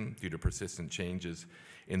has risen due to persistent changes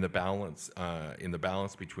in the balance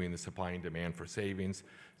between the supply and demand for savings,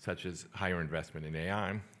 such as higher investment in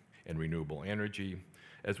AI and renewable energy,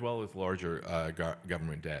 as well as larger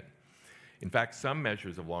government debt. In fact, some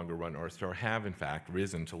measures of longer run R star have in fact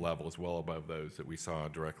risen to levels well above those that we saw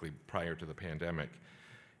directly prior to the pandemic.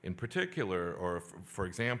 In particular, or for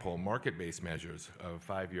example, market-based measures of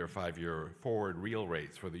five-year forward real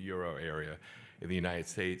rates for the euro area in the United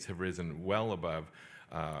States have risen well above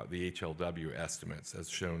the HLW estimates, as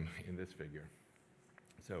shown in this figure.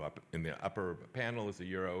 So up in the upper panel is the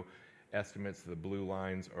euro estimates. The blue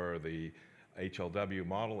lines are the HLW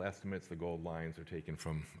model estimates. The gold lines are taken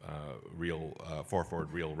from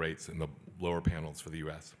forward real rates in the lower panels for the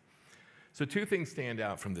US. So two things stand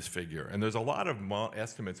out from this figure, and there's a lot of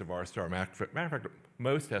estimates of R star. Matter of fact,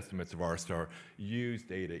 most estimates of R star use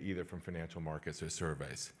data either from financial markets or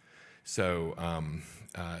surveys. So,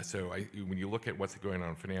 when you look at what's going on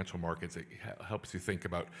in financial markets, it helps you think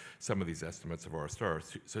about some of these estimates of R star.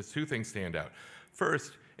 So two things stand out.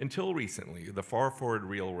 First, until recently, the far forward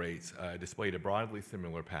real rates displayed a broadly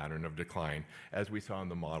similar pattern of decline as we saw in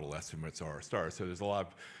the model estimates R star. So there's a lot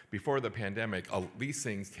of, before the pandemic, these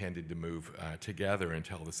things tended to move together and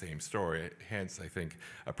tell the same story. Hence, I think,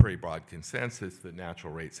 a pretty broad consensus that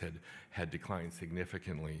natural rates had declined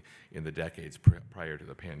significantly in the decades prior to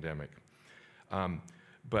the pandemic.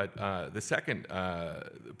 But the second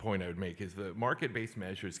point I would make is that market-based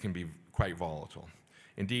measures can be quite volatile.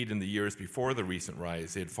 Indeed, in the years before the recent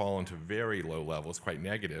rise, they had fallen to very low levels, quite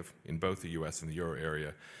negative, in both the US and the euro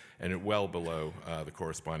area, and well below the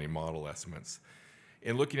corresponding model estimates.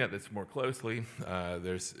 In looking at this more closely,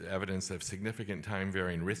 there's evidence of significant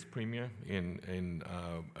time-varying risk premia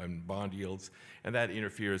in bond yields, and that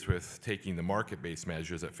interferes with taking the market-based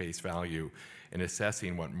measures at face value and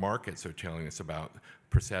assessing what markets are telling us about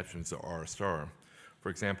perceptions of R star. For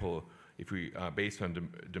example, if we, based on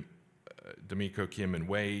D'Amico, Kim, and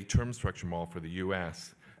Wei term structure model for the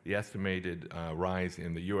US, the estimated rise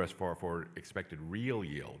in the US far forward expected real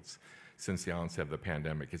yields since the onset of the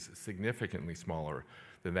pandemic is significantly smaller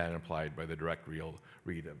than that implied by the direct real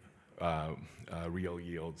read of real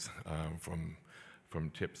yields from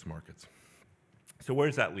TIPS markets. So where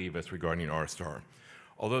does that leave us regarding R star?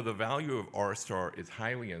 Although the value of R star is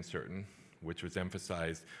highly uncertain, which was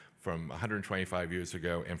emphasized from 125 years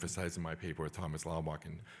ago, emphasized in my paper with Thomas Laubach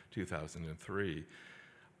in 2003,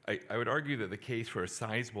 I would argue that the case for a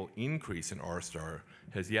sizable increase in R star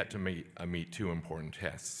has yet to meet two important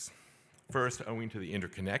tests. First, owing to the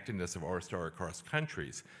interconnectedness of R star across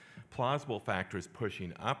countries, plausible factors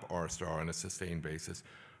pushing up R star on a sustained basis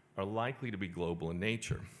are likely to be global in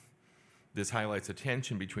nature. This highlights a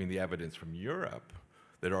tension between the evidence from Europe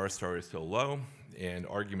that R star is still low and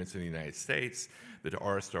arguments in the United States that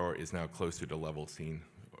R star is now closer to levels seen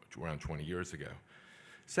around 20 years ago.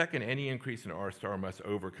 Second, any increase in R star must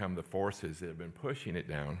overcome the forces that have been pushing it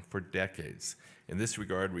down for decades. In this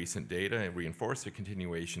regard, recent data reinforce the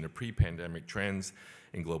continuation of pre-pandemic trends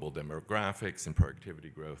in global demographics and productivity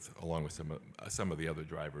growth, along with some of the other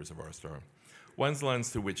drivers of R star. One lens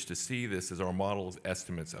through which to see this is our model's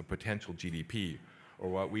estimates of potential GDP, or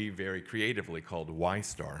what we very creatively called Y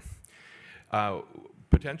star.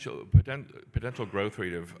 Potential growth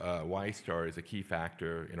rate of Y star is a key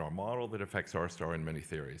factor in our model that affects R star in many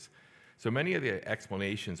theories. So many of the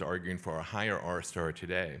explanations arguing for a higher R star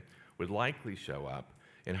today would likely show up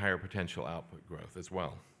in higher potential output growth as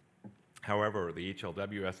well. However, the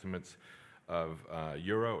HLW estimates of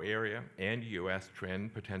Euro area and US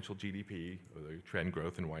trend potential GDP, or the trend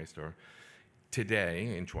growth in Y star,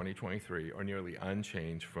 today in 2023 are nearly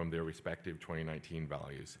unchanged from their respective 2019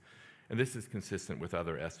 values. And this is consistent with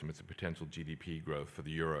other estimates of potential GDP growth for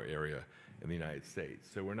the Euro area in the United States.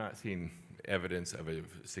 So we're not seeing evidence of a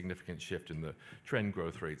significant shift in the trend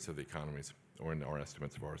growth rates of the economies or in our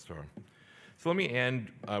estimates of R star. So let me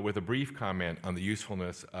end with a brief comment on the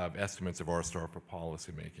usefulness of estimates of R star for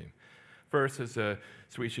policymaking. First, as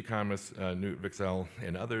Swedish economists Knut Wicksell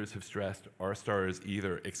and others have stressed, R star is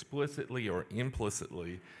either explicitly or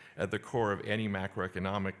implicitly at the core of any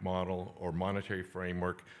macroeconomic model or monetary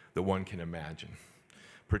framework that one can imagine.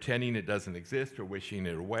 Pretending it doesn't exist or wishing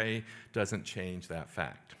it away doesn't change that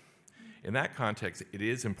fact. In that context, it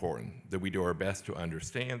is important that we do our best to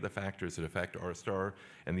understand the factors that affect R star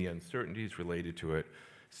and the uncertainties related to it,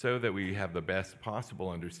 so that we have the best possible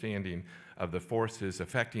understanding of the forces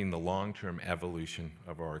affecting the long-term evolution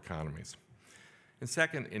of our economies. And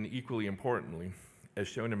second, and equally importantly, as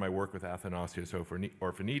shown in my work with Athanasios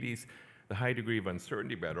Orphanides, the high degree of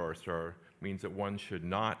uncertainty about R star means that one should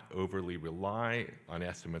not overly rely on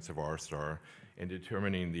estimates of R star in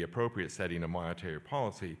determining the appropriate setting of monetary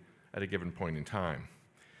policy at a given point in time.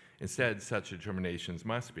 Instead, such determinations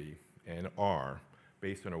must be, and are,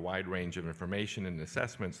 based on a wide range of information and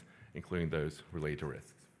assessments, including those related to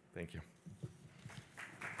risks. Thank you.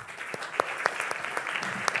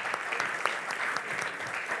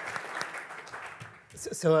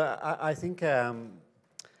 So I think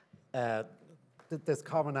there's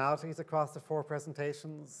commonalities across the four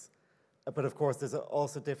presentations, but of course there's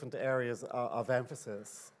also different areas of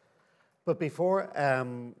emphasis. But before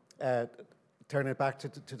turning it back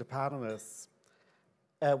to the panelists,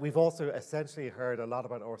 we've also essentially heard a lot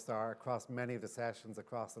about R star across many of the sessions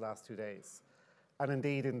across the last 2 days. And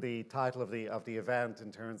indeed in the title of the event,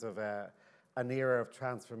 in terms of an era of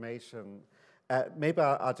transformation, maybe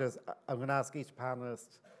I'm going to ask each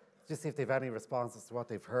panelist just see if they have any responses to what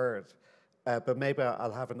they've heard. But maybe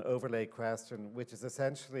I'll have an overlay question, which is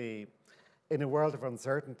essentially, in a world of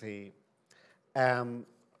uncertainty, there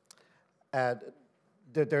are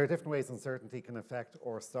different ways uncertainty can affect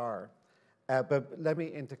R star. But let me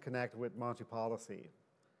interconnect with monetary policy.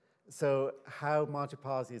 So how monetary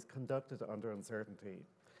policy is conducted under uncertainty.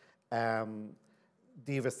 Do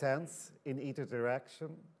you have a sense in either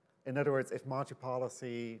direction? In other words, if monetary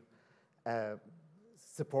policy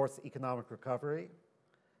supports economic recovery,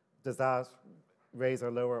 does that raise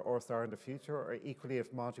or lower R star in the future? Or equally,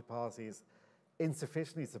 if monetary policy is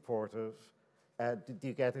insufficiently supportive, do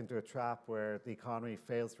you get into a trap where the economy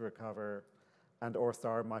fails to recover and R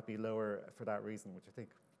star might be lower for that reason, which I think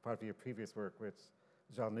part of your previous work with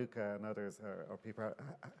Jean-Luca and others or people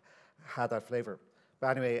had that flavor.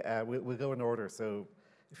 But anyway, we'll go in order. So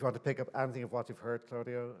if you want to pick up anything of what you've heard,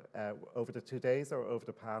 Claudio, over the 2 days or over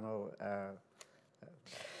the panel.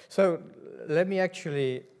 So let me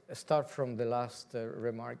actually start from the last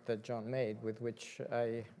remark that John made, with which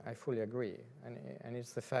I fully agree. And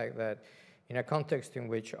it's the fact that in a context in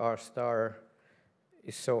which R star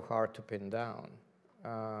is so hard to pin down,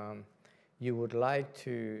 you would like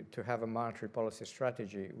to have a monetary policy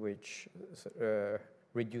strategy which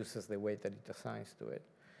reduces the weight that it assigns to it.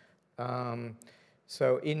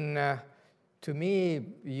 So to me,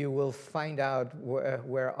 you will find out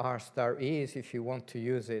where R star is if you want to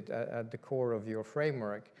use it at the core of your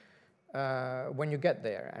framework when you get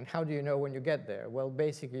there. And how do you know when you get there? Well,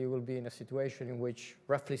 basically, you will be in a situation in which,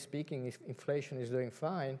 roughly speaking, if inflation is doing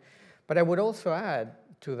fine. But I would also add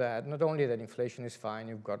to that, not only that inflation is fine,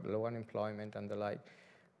 you've got low unemployment and the like,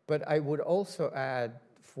 but I would also add,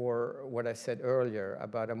 for what I said earlier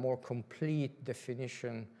about a more complete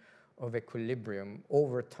definition of equilibrium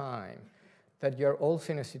over time, that you're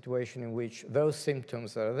also in a situation in which those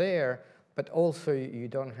symptoms are there, but also you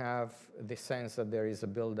don't have the sense that there is a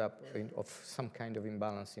buildup of some kind of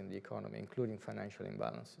imbalance in the economy, including financial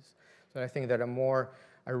imbalances. So I think that a more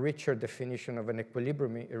a richer definition of an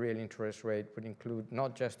equilibrium real interest rate would include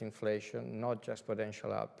not just inflation, not just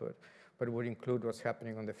potential output, but it would include what's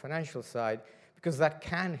happening on the financial side, because that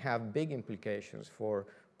can have big implications for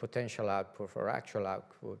potential output, for actual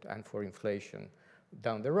output, and for inflation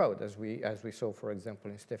down the road, as we saw, for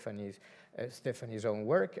example, in Stephanie's own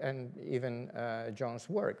work and even John's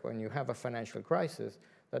work. When you have a financial crisis,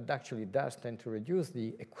 that actually does tend to reduce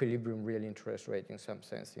the equilibrium real interest rate in some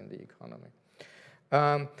sense in the economy.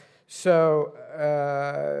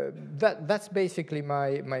 That's basically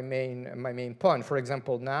my main point. For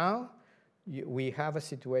example, now we have a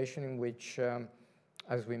situation in which,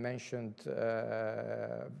 as we mentioned,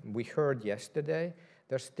 we heard yesterday,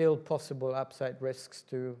 there's still possible upside risks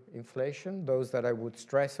to inflation. Those that I would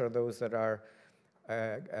stress are those that are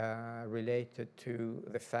related to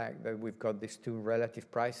the fact that we've got these two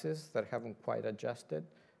relative prices that haven't quite adjusted,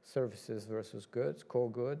 services versus goods,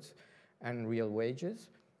 core goods, and real wages.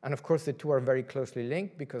 And of course, the two are very closely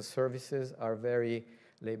linked because services are very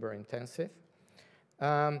labor intensive.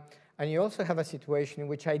 And you also have a situation in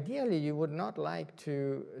which ideally you would not like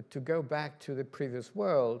to go back to the previous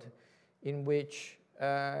world in which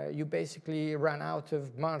you basically run out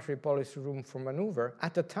of monetary policy room for maneuver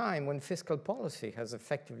at a time when fiscal policy has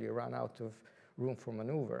effectively run out of room for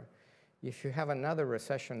maneuver. If you have another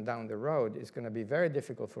recession down the road, it's going to be very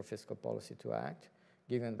difficult for fiscal policy to act,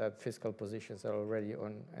 given that fiscal positions are already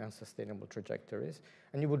on unsustainable trajectories.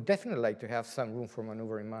 And you would definitely like to have some room for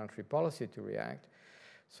maneuver in monetary policy to react.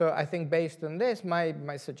 So I think based on this,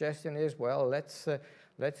 my suggestion is, well, let's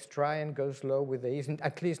try and go slow with the ease, and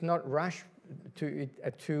at least not rush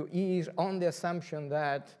to ease on the assumption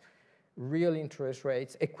that real interest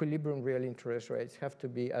rates, equilibrium real interest rates, have to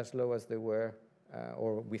be as low as they were,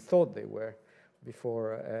 or we thought they were,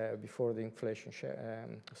 before the inflation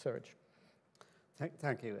surge.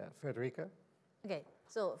 Thank you. Federica? Okay,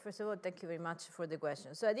 so first of all, thank you very much for the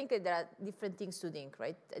question. So I think there are different things to think,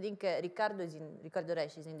 right? I think Ricardo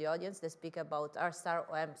Resch is in the audience that speak about R star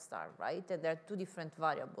or M star, right? And there are two different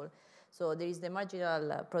variables. So there is the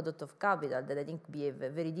marginal product of capital that I think behave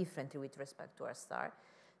very differently with respect to R star.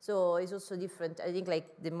 So it's also different. I think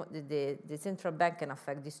like the central bank can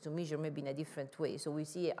affect these two measures maybe in a different way. So we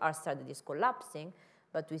see R star that is collapsing,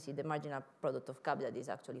 but we see the marginal product of capital that is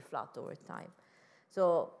actually flat over time.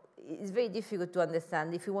 So it's very difficult to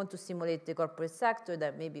understand. If you want to stimulate the corporate sector,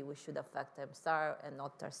 then maybe we should affect M star and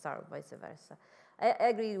not R star, or vice versa. I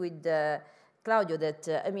agree with Claudio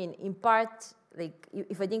that, I mean, in part, like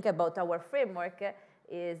if I think about our framework,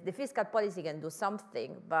 is the fiscal policy can do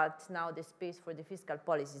something, but now the space for the fiscal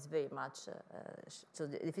policy is very much, so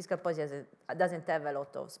the fiscal policy doesn't have a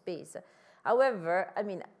lot of space. However, I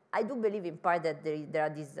mean, I do believe in part that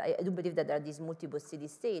I do believe that there are these multiple city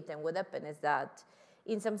states, and what happens is that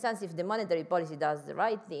in some sense, if the monetary policy does the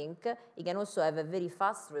right thing, it can also have a very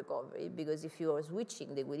fast recovery, because if you are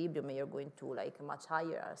switching the equilibrium and you're going to like a much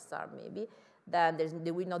higher R star maybe, then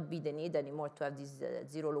there will not be the need anymore to have this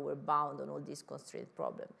zero lower bound on all these constraint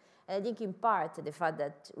problems. And I think in part the fact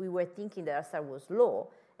that we were thinking that R star was low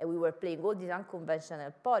and we were playing all this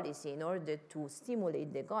unconventional policy in order to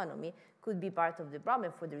stimulate the economy could be part of the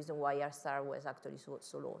problem for the reason why R star was actually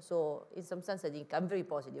so low. So in some sense, I think I'm very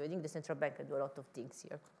positive. I think the central bank can do a lot of things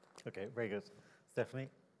here. Okay, very good. Stephanie?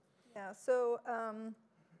 Yeah, so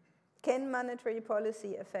can monetary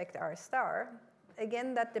policy affect R star?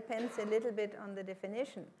 Again, that depends a little bit on the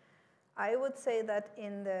definition. I would say that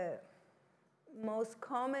in the most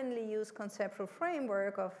commonly used conceptual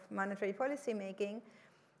framework of monetary policy making,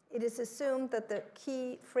 it is assumed that the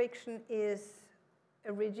key friction is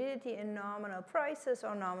a rigidity in nominal prices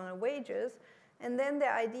or nominal wages. And then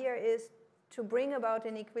the idea is to bring about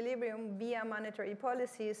an equilibrium via monetary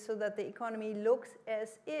policies so that the economy looks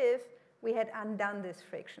as if we had undone this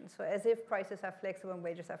friction. So as if prices are flexible and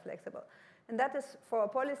wages are flexible. And that is, for a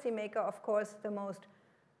policymaker, of course, the most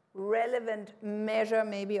relevant measure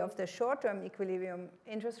maybe of the short-term equilibrium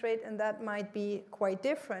interest rate. And that might be quite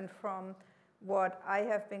different from what I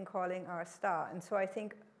have been calling R star. And so I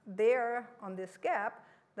think there, on this gap,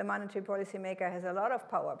 the monetary policy maker has a lot of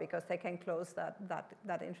power because they can close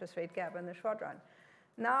that interest rate gap in the short run.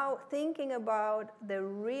 Now, thinking about the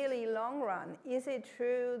really long run, is it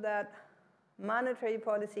true that monetary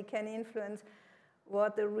policy can influence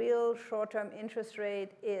what the real short-term interest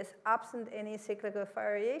rate is absent any cyclical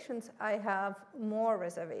variations? I have more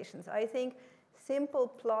reservations. I think simple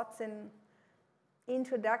plots in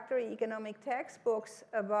introductory economic textbooks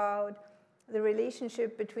about the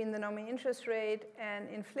relationship between the nominal interest rate and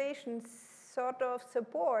inflation sort of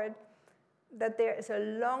support that there is a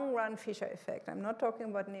long-run Fisher effect. I'm not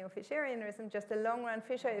talking about neo-Fisherianism, just a long-run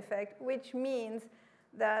Fisher effect, which means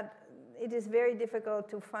that it is very difficult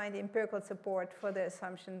to find empirical support for the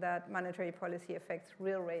assumption that monetary policy affects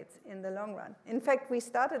real rates in the long run. In fact, we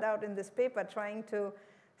started out in this paper trying to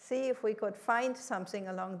see if we could find something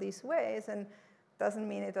along these ways, and doesn't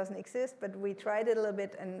mean it doesn't exist, but we tried it a little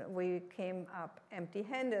bit and we came up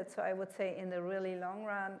empty-handed. So I would say in the really long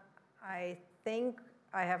run, I think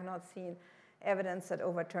I have not seen evidence that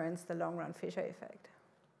overturns the long-run Fisher effect.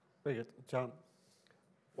 Very good. John?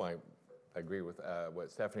 Well, I agree with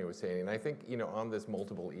what Stephanie was saying, and I think, you know, on this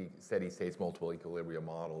multiple steady states, multiple equilibrium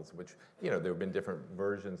models, which, you know, there have been different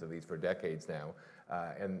versions of these for decades now,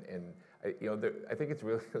 you know, I think it's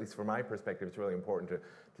really, at least from my perspective, it's really important to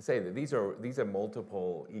say that these are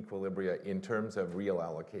multiple equilibria in terms of real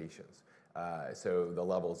allocations. So the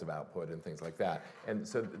levels of output and things like that. And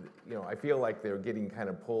so, you know, I feel like they're getting kind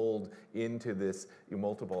of pulled into this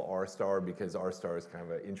multiple R star because R star is kind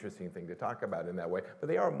of an interesting thing to talk about in that way. But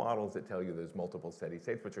they are models that tell you there's multiple steady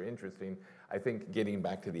states, which are interesting. I think getting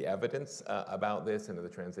back to the evidence about this and the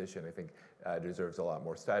transition, I think deserves a lot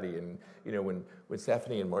more study. And, you know, when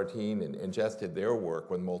Stephanie and Martine and Jess did their work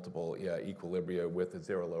with multiple equilibria with the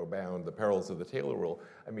zero lower bound, the perils of the Taylor rule,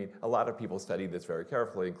 I mean, a lot of people studied this very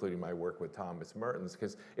carefully, including my work with Thomas Mertens,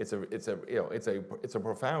 because it's a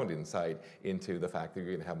profound insight into the fact that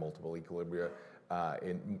you're going to have multiple equilibria.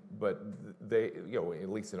 But they, you know, at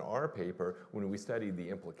least in our paper, when we studied the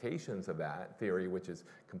implications of that theory, which is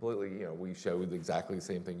completely, you know, we showed exactly the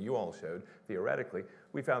same thing you all showed theoretically,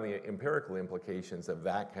 we found the empirical implications of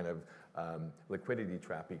that kind of liquidity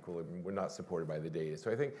trap equilibrium were not supported by the data.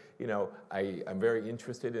 So I think, you know, I'm very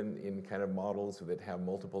interested in kind of models that have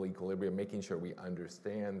multiple equilibria, making sure we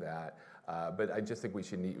understand that. But I just think we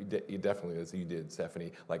should definitely, as you did,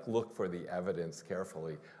 Stephanie, like look for the evidence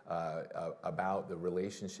carefully about the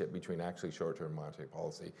relationship between actually short-term monetary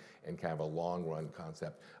policy and kind of a long-run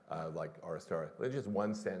concept like R star. Just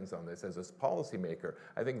one sentence on this. As a policymaker,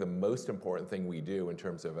 I think the most important thing we do in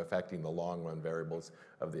terms of affecting the long-run variables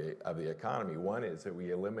of the economy, one is that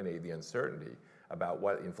we eliminate the uncertainty about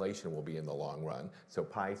what inflation will be in the long run, so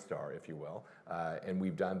pi star, if you will. And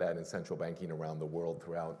we've done that in central banking around the world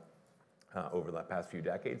throughout over the past few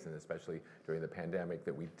decades, and especially during the pandemic,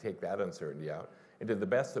 that we take that uncertainty out and do the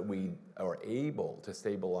best that we are able to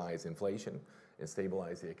stabilize inflation and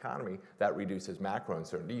stabilize the economy. That reduces macro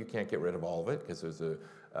uncertainty. You can't get rid of all of it because there's a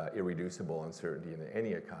irreducible uncertainty in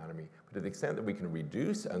any economy. But to the extent that we can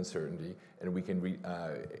reduce uncertainty and we can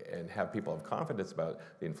and have people have confidence about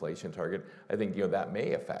the inflation target, I think, you know, that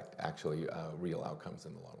may affect actually real outcomes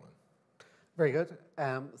in the long run. Very good.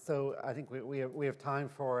 So I think we have time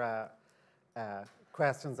for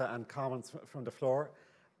questions and comments from the floor.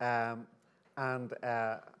 I'm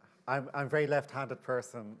a very left-handed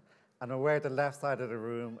person, and I'm aware the left side of the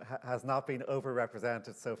room has not been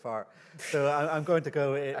overrepresented so far. So I'm going to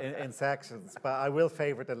go in sections, but I will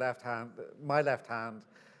favor the left hand, my left hand,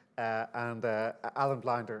 and Alan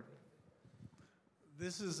Blinder.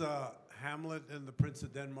 This is Hamlet and the Prince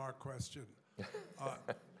of Denmark question.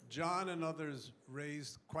 John and others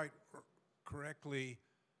raised quite correctly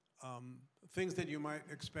things that you might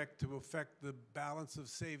expect to affect the balance of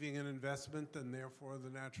saving and investment and therefore the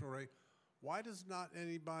natural rate. Why does not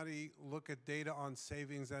anybody look at data on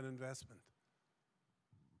savings and investment?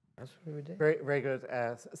 That's what we did. Very good.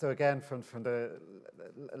 So again, from the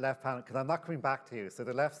left panel, because I'm not coming back to you. So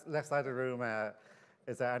the left side of the room,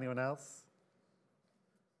 is there anyone else?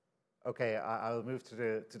 Okay, I'll move to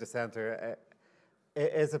the center.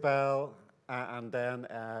 Isabel, and then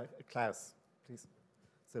Klaus, please.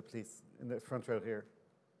 So please, in the front row here.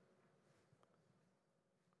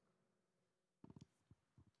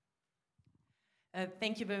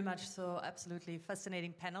 Thank you very much. So absolutely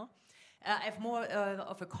fascinating panel. I have more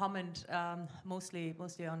of a comment, mostly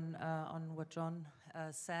on what John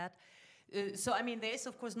said. So I mean, there is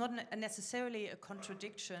of course not necessarily a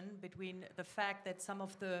contradiction between the fact that some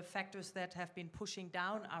of the factors that have been pushing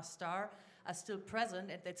down R star are still present,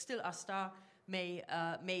 and that still R star may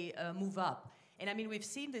move up. And I mean, we've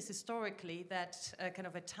seen this historically, that kind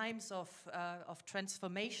of at times of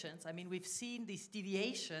transformations, I mean, we've seen these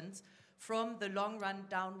deviations from the long-run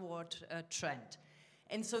downward trend.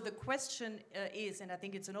 And so the question is, and I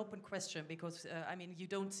think it's an open question because, I mean, you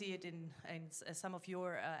don't see it in some of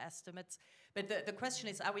your estimates, but the question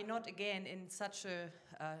is, are we not again in such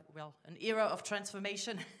an era of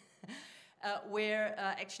transformation where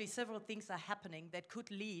actually several things are happening that could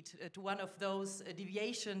lead to one of those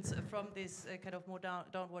deviations from this kind of more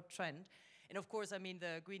downward trend. And of course, I mean,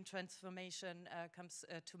 the green transformation comes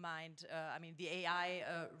to mind, I mean, the AI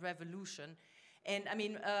revolution. And I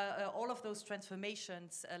mean, all of those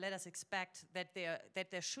transformations let us expect that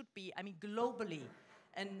there should be, I mean, globally,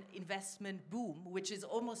 an investment boom, which is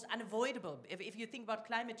almost unavoidable. If you think about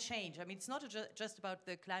climate change, I mean, it's not just about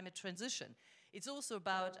the climate transition. It's also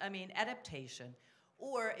about, I mean, adaptation.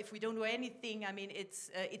 Or if we don't do anything, I mean,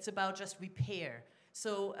 it's about just repair.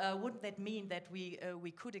 So wouldn't that mean that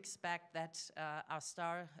we could expect that our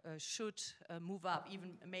star should move up,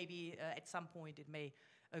 even maybe at some point it may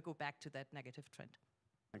go back to that negative trend?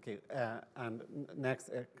 Thank you. And next,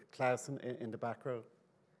 Klaus in the back row.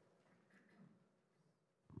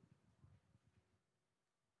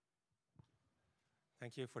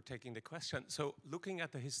 Thank you for taking the question. So looking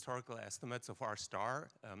at the historical estimates of our star,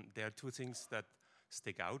 there are two things that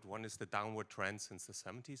stick out. One is the downward trend since the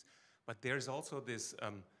 70s, but there's also this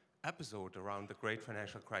episode around the great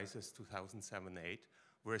financial crisis 2007-8,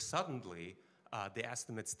 where suddenly the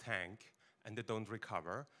estimates tank and they don't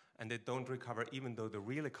recover, and they don't recover even though the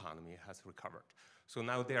real economy has recovered. So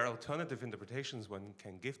now there are alternative interpretations one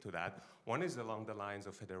can give to that. One is along the lines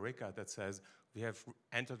of Federica that says we have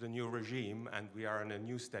entered a new regime and we are in a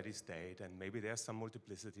new steady state, and maybe there's some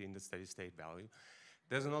multiplicity in the steady state value.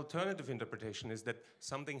 There's an alternative interpretation is that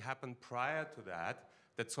something happened prior to that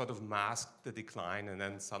that sort of masked the decline, and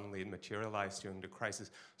then suddenly it materialized during the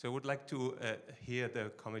crisis. So I would like to hear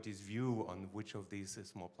the committee's view on which of these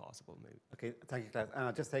is more plausible, maybe. Okay, thank you, Klaus. And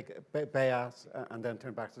I'll just take Beat and then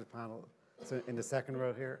turn back to the panel. So in the second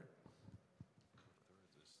row here.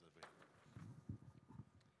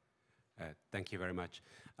 Thank you very much.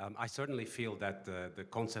 I certainly feel that the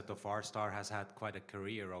concept of R-star has had quite a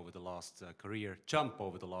career over the last career jump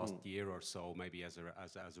over the last year or so, maybe as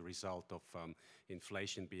a result of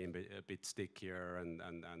inflation being a bit stickier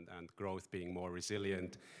and growth being more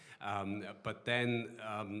resilient. But then,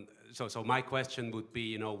 so my question would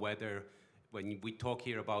be, whether when we talk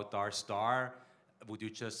here about R-star, would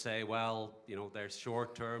you just say, well, there's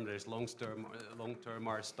short-term, there's long-term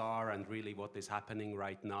R-star, and really what is happening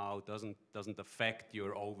right now doesn't affect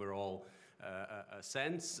your overall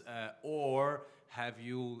sense? Or have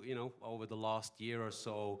you, over the last year or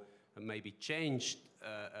so, maybe changed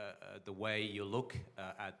the way you look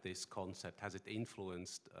at this concept? Has it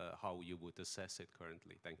influenced how you would assess it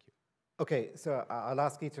currently? Thank you. Okay, so I'll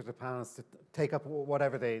ask each of the panelists to take up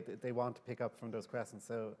whatever they want to pick up from those questions.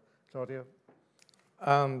 So, Claudio?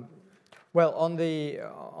 Well, on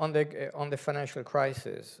the financial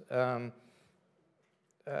crisis,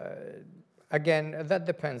 again, that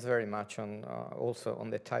depends very much on also on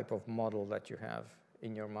the type of model that you have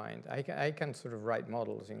in your mind. I can sort of write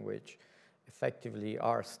models in which effectively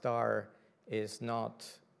R star is not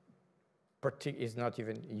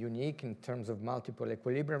even unique in terms of multiple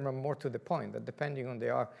equilibrium, and more to the point that depending on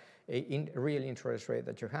the real interest rate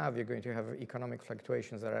that you have, you're going to have economic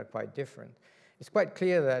fluctuations that are quite different. It's quite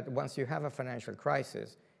clear that once you have a financial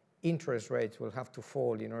crisis, interest rates will have to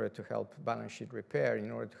fall in order to help balance sheet repair, in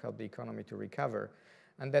order to help the economy to recover.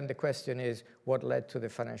 And then the question is, what led to the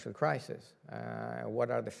financial crisis? What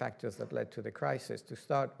are the factors that led to the crisis to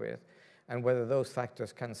start with? And whether those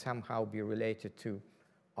factors can somehow be related to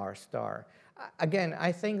R star. Again,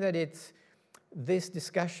 I think that these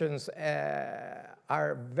discussions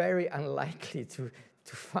are very unlikely to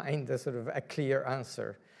find a sort of a clear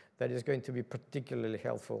answer that is going to be particularly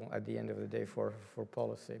helpful at the end of the day for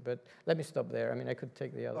policy. But let me stop there. I mean, I could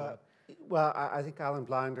take the other one. Well, I think Alan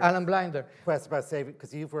Blinder. Question about saving,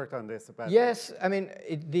 because you've worked on this. Yes, I mean,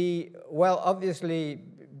 well, obviously,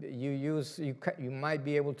 you might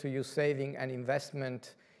be able to use saving and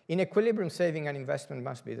investment. In equilibrium, saving and investment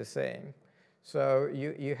must be the same. So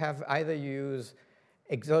you have either use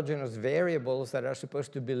exogenous variables that are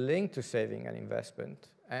supposed to be linked to saving and investment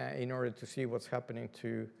in order to see what's happening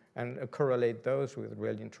and correlate those with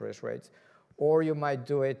real interest rates. Or you might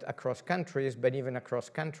do it across countries, but even across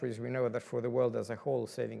countries, we know that for the world as a whole,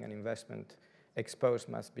 saving and investment exposed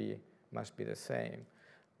must be the same.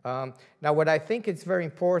 Now, what I think is very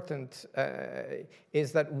important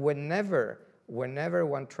is that whenever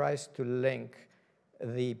one tries to link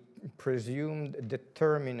the presumed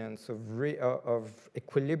determinants of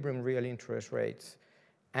equilibrium real interest rates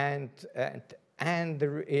and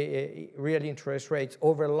the real interest rates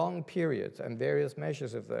over long periods and various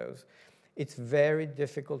measures of those, it's very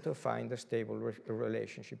difficult to find a stable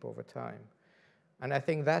relationship over time. And I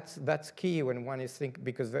think that's key when one is thinking,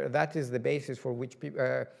 because that is the basis for which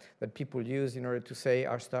that people use in order to say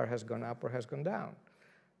our star has gone up or has gone down.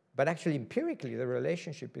 But actually, empirically, the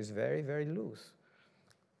relationship is very, very loose.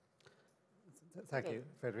 Thank you,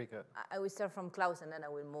 Federica. I will start from Klaus and then I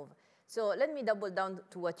will move. So let me double down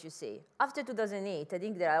to what you say. After 2008, I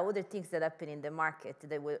think there are other things that happen in the market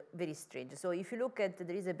that were very strange. So if you look at,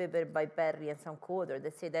 there is a paper by Perry and some co-authors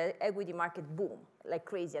that say the equity market boom like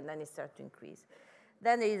crazy and then it starts to increase.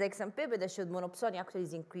 Then there is like some paper that showed monopsony actually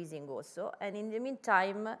is increasing also. And in the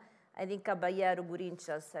meantime, I think Caballero,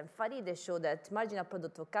 Burinchas, and Farid show that marginal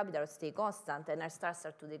product of capital stay constant and R-star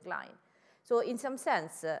start to decline. So in some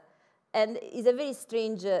sense, and it's a very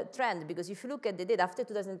strange trend, because if you look at the data after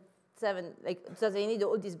 2007, like 2008,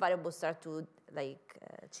 all these variables start to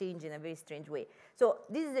change in a very strange way. So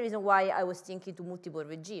this is the reason why I was thinking to multiple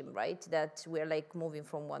regime, right? That we're like moving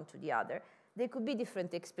from one to the other. There could be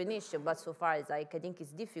different explanations, but so far, I think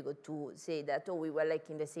it's difficult to say that, oh, we were like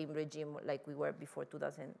in the same regime like we were before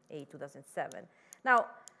 2008, 2007. Now,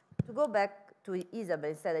 to go back to Isabel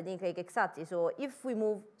instead, I think like exactly, so if we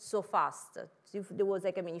move so fast, if there was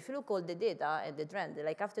like, I mean, if you look all the data and the trend,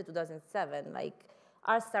 like after 2007, like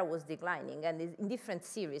R-star was declining, and in different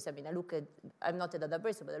series, I mean, I'm not a data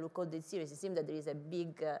person, but I look at all the series, it seems that there is a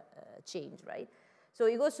big change, right? So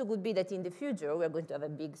it also could be that in the future, we're going to have a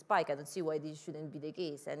big spike. I don't see why this shouldn't be the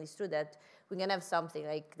case. And it's true that we can have something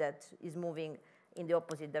like that is moving in the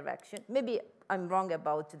opposite direction. Maybe I'm wrong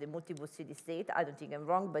about the multiple city state. I don't think I'm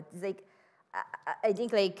wrong, but it's like, I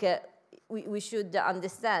think like we should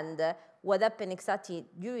understand what happened exactly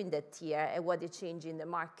during that year and what they changed in the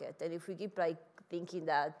market. And if we keep like thinking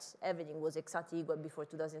that everything was exactly equal before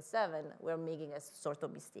 2007, we're making a sort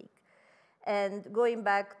of mistake. And going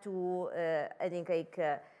back to, I think, like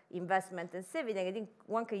investment and saving, I think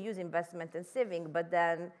one can use investment and saving, but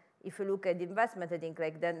then if you look at the investment, I think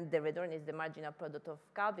like then the return is the marginal product of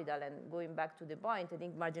capital. And going back to the point, I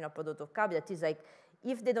think marginal product of capital is like,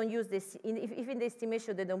 if they don't use this, if in the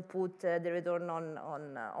estimation they don't put the return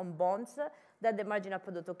on bonds, then the marginal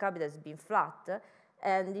product of capital has been flat.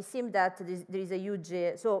 And it seems that there is a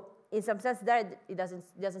huge, so in some sense there, it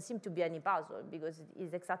doesn't seem to be any puzzle, because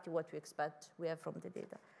it's exactly what we expect we have from the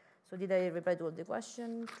data. So did I reply to all the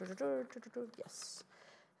questions? Yes.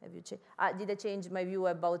 Have you did I change my view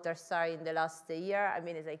about R-star in the last year? I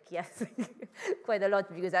mean, it's like, yes, quite a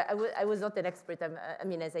lot, because I was not an expert. I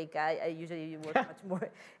mean, it's like, I usually work much more.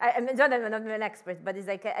 I'm not an expert, but it's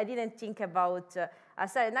like, I didn't think about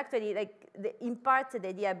R-star. And actually, like, in part, the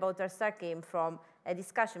idea about R-star came from a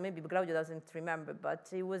discussion, maybe Claudio doesn't remember, but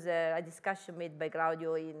it was a discussion made by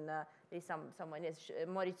Claudio in, someone else,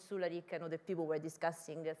 Moritz Sularic and other people were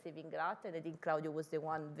discussing saving grat, and I think Claudio was the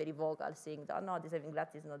one very vocal saying, oh, no, the saving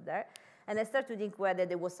grat is not there. And I started to think whether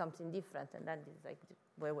there was something different, and then it's like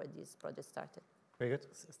where this project started. Very good.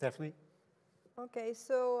 Stephanie? Okay,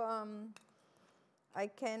 so I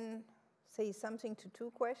can say something to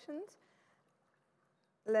two questions.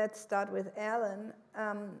 Let's start with Alan.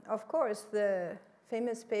 Of course, the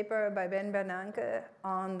famous paper by Ben Bernanke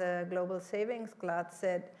on the global savings glut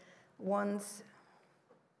said once,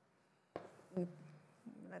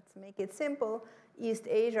 let's make it simple, East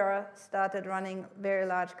Asia started running very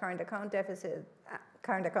large current account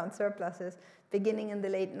surpluses. Beginning in the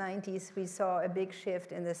late 90s, we saw a big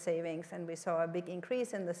shift in the savings, and we saw a big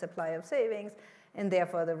increase in the supply of savings, and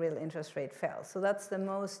therefore the real interest rate fell. So that's the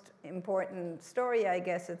most important story, I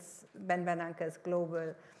guess. It's Ben Bernanke's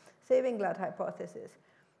global saving glut hypothesis.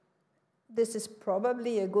 This is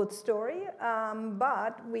probably a good story,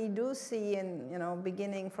 but we do see,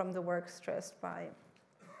 beginning from the work stressed by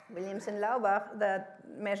Williams and Laubach, that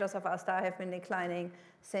measures of R-star have been declining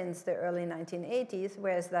since the early 1980s,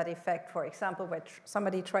 whereas that effect, for example, where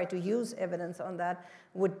somebody tried to use evidence on that,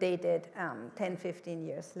 would date it 10, 15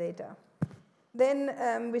 years later.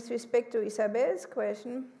 Then, with respect to Isabel's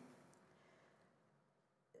question,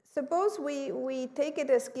 suppose we take it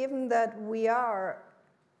as given that we are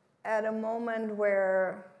at a moment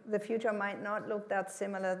where the future might not look that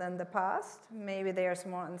similar than the past. Maybe there's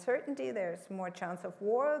more uncertainty, there's more chance of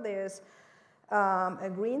war, there's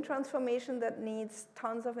a green transformation that needs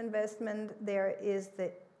tons of investment. There is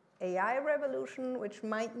the AI revolution, which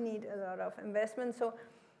might need a lot of investment. So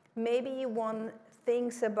maybe one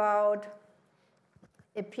thinks about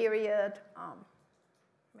a period,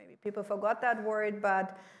 maybe people forgot that word,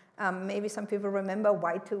 but maybe some people remember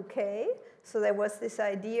Y2K. So there was this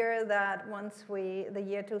idea that once the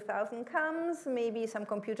year 2000 comes, maybe some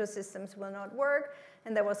computer systems will not work.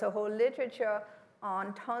 And there was a whole literature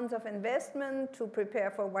on tons of investment to prepare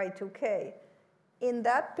for Y2K. In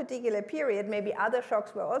that particular period, maybe other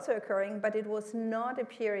shocks were also occurring, but it was not a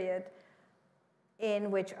period in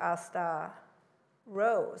which R-star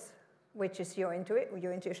rose, which is your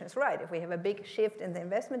intuition is right. If we have a big shift in the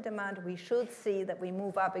investment demand, we should see that we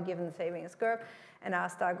move up a given savings curve and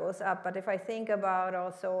R-star goes up. But if I think about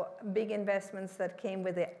also big investments that came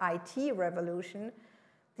with the IT revolution,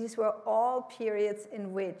 these were all periods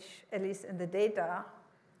in which, at least in the data,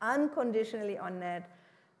 unconditionally on net,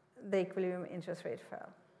 the equilibrium interest rate fell.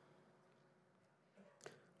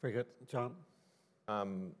 Very good. John?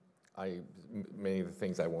 Many of the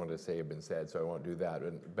things I wanted to say have been said, so I won't do that.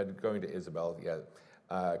 But going to Isabel, yeah,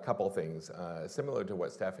 a couple things similar to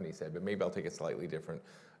what Stephanie said, but maybe I'll take a slightly different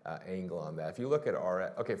angle on that. If you look at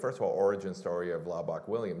first of all, origin story of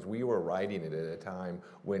Laubach-Williams, we were writing it at a time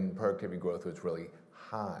when productivity growth was really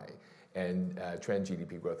high and trend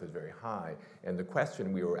GDP growth was very high. And the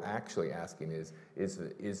question we were actually asking is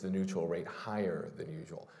the neutral rate higher than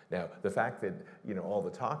usual? Now, the fact that, all the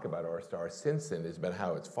talk about R-star since then has been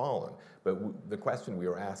how it's fallen. But the question we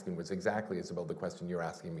were asking was exactly, Isabel, the question you're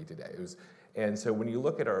asking me today. And so when you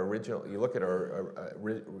look at our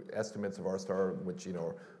estimates of R-star, which,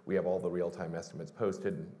 we have all the real-time estimates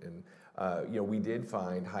posted, and we did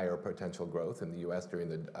find higher potential growth in the U.S. during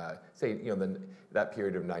that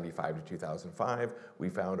period of 95 to 2005. We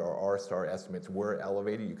found our R-star estimates were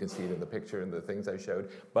elevated. You can see it in the picture and the things I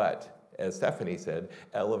showed. But as Stephanie said,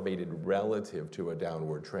 elevated relative to a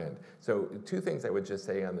downward trend. So two things I would just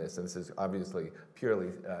say on this, and this is obviously purely,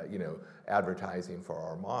 advertising for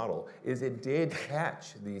our model, is it did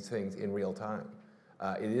catch these things in real time.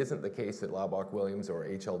 It isn't the case that Laubach-Williams or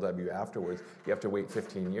HLW afterwards, you have to wait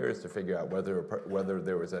 15 years to figure out whether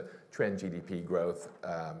there was a trend GDP growth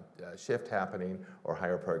shift happening or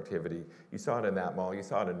higher productivity. You saw it in that model. You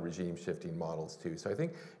saw it in regime shifting models too. So I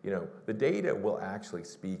think, the data will actually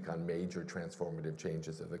speak on major transformative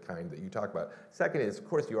changes of the kind that you talk about. Second is, of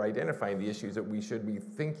course, you're identifying the issues that we should be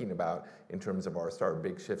thinking about in terms of our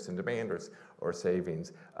big shifts in demand or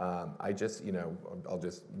savings. I'll just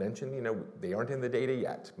mention, they aren't in the data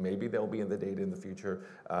yet. Maybe they'll be in the data in the future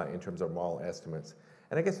in terms of model estimates.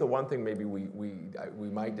 And I guess the one thing maybe we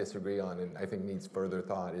might disagree on, and I think needs further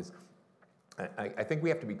thought, is I think we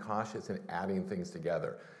have to be cautious in adding things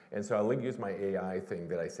together. And so I'll use my AI thing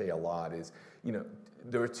that I say a lot is,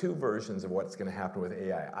 there are two versions of what's going to happen with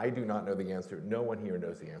AI. I do not know the answer. No one here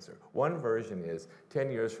knows the answer. One version is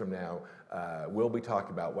 10 years from now, we'll be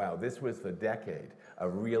talking about, wow, this was the decade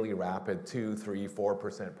of really rapid 2, 3,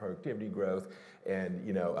 4% productivity growth and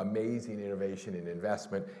amazing innovation and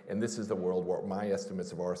investment. And this is the world where my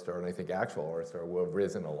estimates of R-star, and I think actual R-star, will have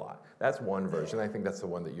risen a lot. That's one version. I think that's the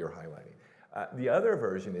one that you're highlighting. The other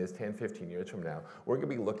version is 10, 15 years from now, we're going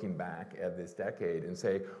to be looking back at this decade and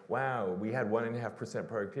say, wow, we had 1.5%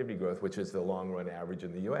 productivity growth, which is the long-run average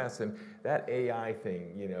in the U.S., and that AI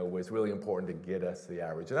thing, was really important to get us the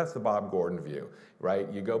average. And that's the Bob Gordon view,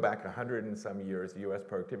 right? You go back 100 and some years, the U.S.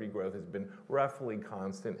 productivity growth has been roughly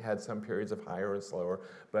constant, had some periods of higher and slower,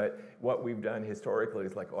 but what we've done historically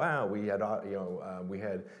is like, wow, we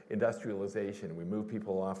had industrialization, we moved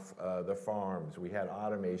people off the farms, we had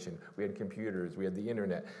automation, we had computers, we had the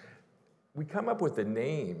internet. We come up with the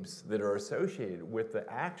names that are associated with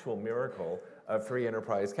the actual miracle of free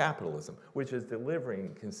enterprise capitalism, which is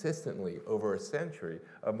delivering consistently over a century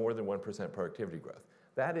of more than 1% productivity growth.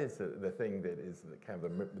 That is the thing that is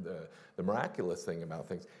the miraculous thing about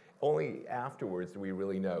things. Only afterwards do we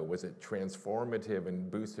really know, was it transformative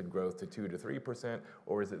and boosted growth to 2 to 3%,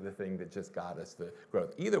 or is it the thing that just got us the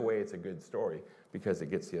growth? Either way, it's a good story because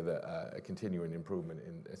it gets you a continuing improvement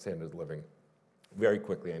in standard of living. Very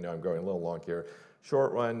quickly, I know I'm going a little long here.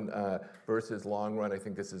 Short run versus long run, I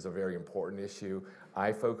think this is a very important issue.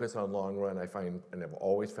 I focus on long run. I find, and I've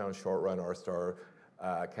always found short run R-star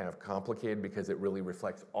kind of complicated because it really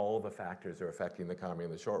reflects all the factors that are affecting the economy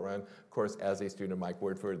in the short run. Of course, as a student of Mike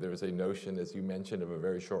Woodford, there's a notion, as you mentioned, of a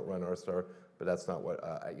very short run R-star, but that's not what,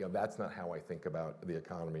 that's not how I think about the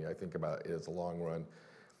economy. I think about it as a long run.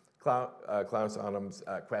 Klaus Onum's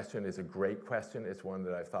question is a great question. It's one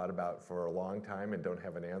that I've thought about for a long time and don't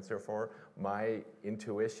have an answer for. My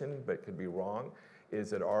intuition, but could be wrong,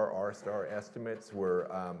 is that our R-star estimates were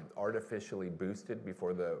artificially boosted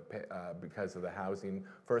because of the housing,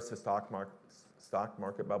 first the stock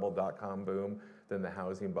market bubble, dot-com boom, then the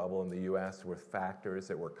housing bubble in the US were factors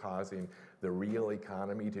that were causing the real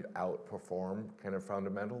economy to outperform kind of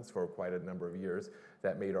fundamentals for quite a number of years.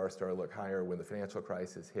 That made R-star look higher. When the financial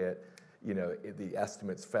crisis hit, the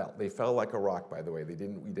estimates fell. They fell like a rock, by the way. We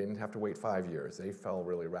didn't have to wait 5 years. They fell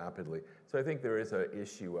really rapidly. So I think there is an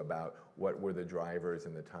issue about what were the drivers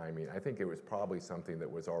and the timing. I think it was probably something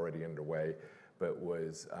that was already underway, but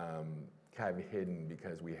was kind of hidden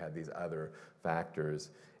because we had these other factors.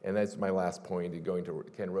 And that's my last point, going to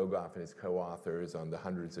Ken Rogoff and his co-authors on the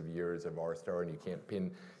hundreds of years of R-star, and you can't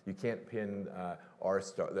pin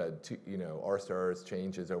R-star's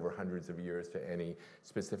changes over hundreds of years to any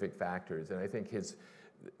specific factors. And I think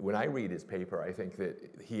when I read his paper, I think that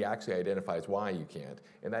he actually identifies why you can't.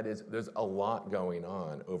 And that is, there's a lot going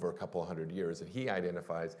on over a couple hundred years. And he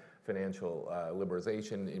identifies financial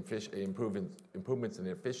liberalization, improvements in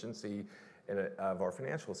efficiency, of our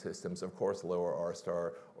financial systems, of course, lower R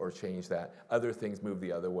star or change that. Other things move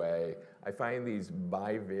the other way. I find these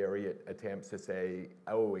bivariate attempts to say,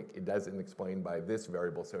 oh, it doesn't explain by this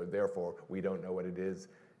variable, so therefore we don't know what it is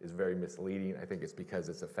very misleading. I think it's because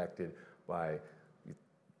it's affected by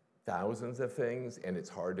thousands of things, and it's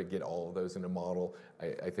hard to get all of those in a model.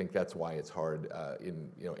 I think that's why it's hard in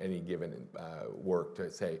any given work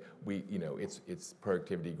to say it's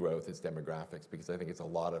productivity growth, it's demographics, because I think it's a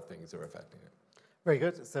lot of things that are affecting it. Very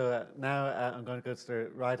good. So now I'm going to go to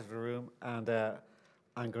the right of the room, and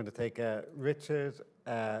I'm going to take Richard,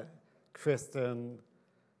 Kristen,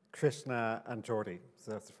 Krishna, and Jordi.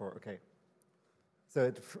 So that's the four. Okay.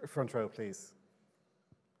 So front row, please.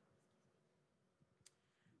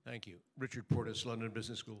 Thank you. Richard Portis, London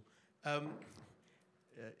Business School.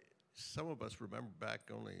 Some of us remember back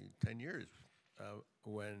only 10 years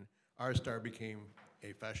when R-star became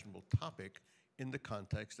a fashionable topic in the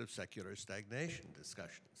context of secular stagnation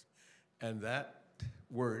discussions. And that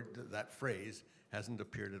word, that phrase, hasn't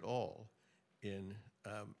appeared at all in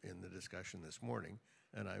the discussion this morning,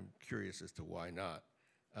 and I'm curious as to why not.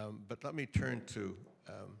 But let me turn to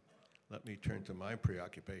my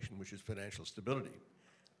preoccupation, which is financial stability.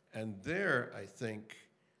 And there, I think,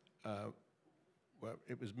 well,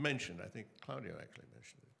 it was mentioned. I think Claudio actually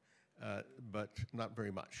mentioned it, but not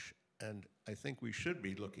very much. And I think we should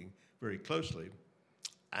be looking very closely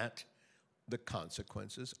at the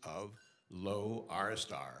consequences of low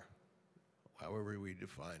R-star, however we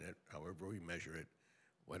define it, however we measure it,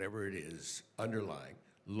 whatever it is, underlying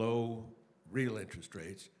low real interest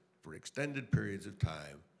rates for extended periods of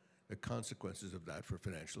time, the consequences of that for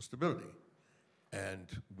financial stability. And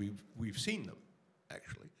we've seen them,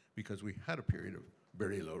 actually, because we had a period of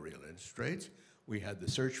very low real interest rates. We had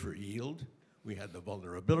the search for yield. We had the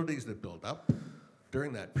vulnerabilities that built up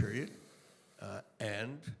during that period,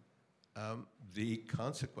 and the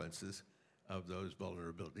consequences of those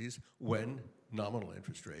vulnerabilities when nominal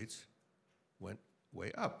interest rates went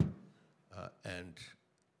way up. And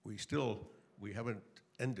we haven't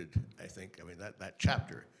ended, I think. I mean, that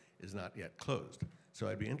chapter is not yet closed. So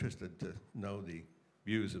I'd be interested to know the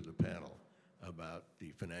views of the panel about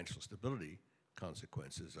the financial stability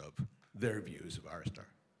consequences of their views of R-star.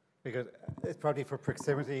 Because it's probably for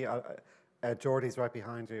proximity. Jordi's right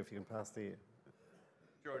behind you, if you can pass the...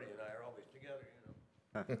 Jordi and I are always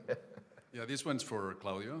together, Yeah, this one's for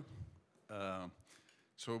Claudio.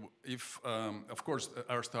 So if, of course,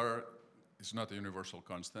 R-star is not a universal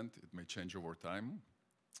constant. It may change over time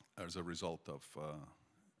as a result of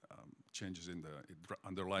changes in the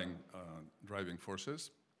underlying driving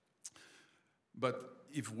forces. But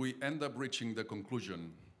if we end up reaching the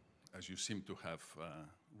conclusion, as you seem to have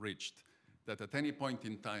reached, that at any point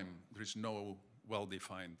in time there is no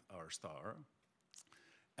well-defined R-star,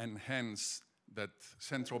 and hence that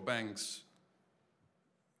central banks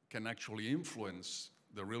can actually influence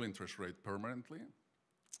the real interest rate permanently,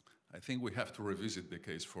 I think we have to revisit the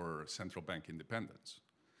case for central bank independence,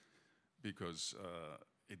 because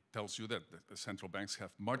it tells you that the central banks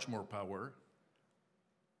have much more power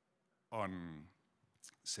on,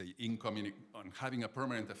 say, on having a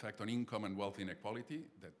permanent effect on income and wealth inequality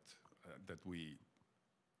that we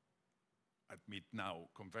admit now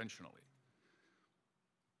conventionally.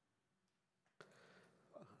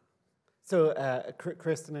 So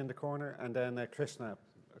Kristen in the corner, and then Krishna.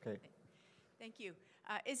 Okay. Thank you.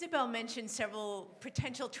 Isabel mentioned several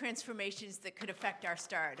potential transformations that could affect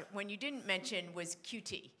R-star. One you didn't mention was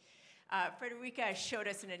QT. Federica showed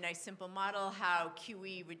us in a nice simple model how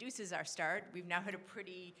QE reduces R-star. We've now had a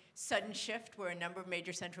pretty sudden shift where a number of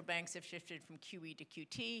major central banks have shifted from QE to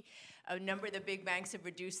QT. A number of the big banks have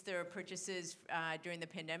reduced their purchases during the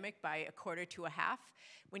pandemic by a quarter to a half.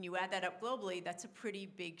 When you add that up globally, that's a pretty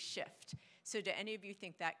big shift. So do any of you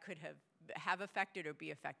think that could have affected or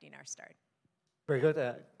be affecting R-star? Very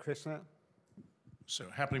good. Krishna? So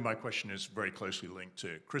happily, my question is very closely linked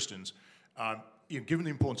to Kristen's. Given the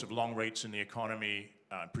importance of long rates in the economy,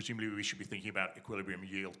 presumably we should be thinking about equilibrium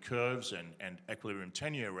yield curves and equilibrium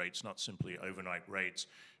 10-year rates, not simply overnight rates,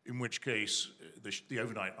 in which case the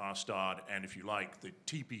overnight R-star and, if you like, the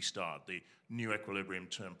TP star, the new equilibrium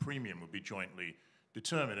term premium, would be jointly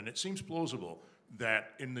determined. And it seems plausible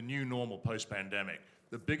that in the new normal post-pandemic,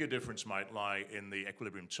 the bigger difference might lie in the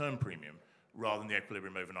equilibrium term premium rather than the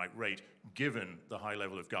equilibrium overnight rate, given the high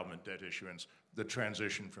level of government debt issuance, the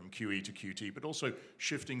transition from QE to QT, but also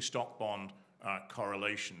shifting stock bond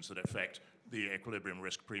correlations that affect the equilibrium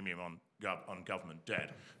risk premium on government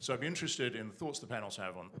debt. So I'd be interested in the thoughts the panels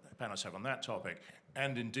have on that topic,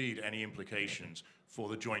 and indeed any implications for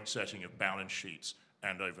the joint setting of balance sheets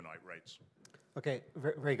and overnight rates. Okay,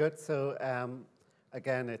 very good. So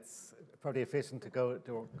again, it's probably efficient to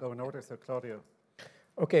go in order. So Claudio.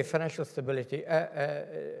 Okay, financial stability.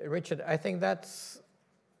 Richard, I think that's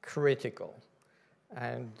critical.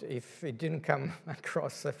 And if it didn't come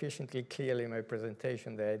across sufficiently clearly in my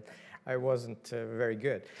presentation, that I wasn't very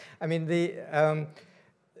good. I mean,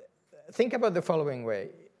 think about the following way.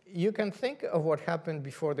 You can think of what happened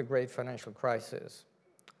before the great financial crisis.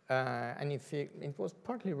 And it was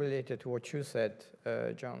partly related to what you said,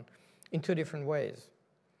 John, in two different ways.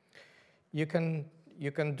 You can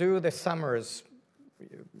do the Summers.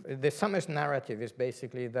 The Summers narrative is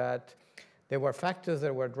basically that there were factors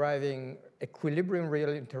that were driving equilibrium real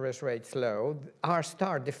interest rates low. R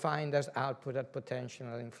star defined as output at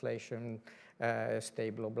potential, inflation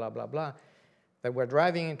stable, blah, blah, blah, that were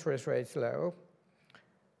driving interest rates low.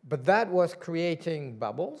 But that was creating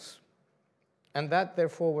bubbles. And that,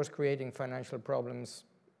 therefore, was creating financial problems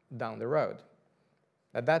down the road.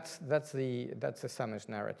 That's the Summers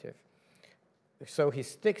narrative. So he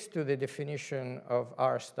sticks to the definition of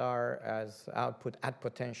R star as output at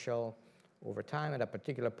potential over time at a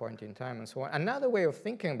particular point in time and so on. Another way of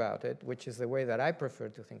thinking about it, which is the way that I prefer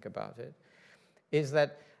to think about it, is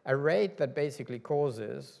that a rate that basically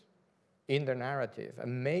causes, in the narrative, a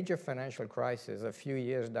major financial crisis a few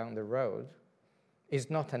years down the road is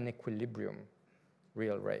not an equilibrium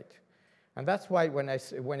real rate. And that's why when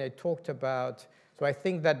I talked about, so I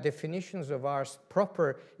think that definitions of ours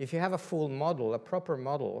proper, if you have a full model, a proper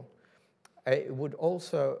model, it would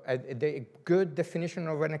also, the good definition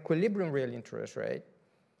of an equilibrium real interest rate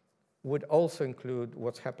would also include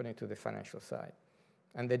what's happening to the financial side.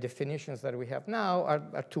 And the definitions that we have now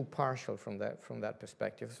are too partial from that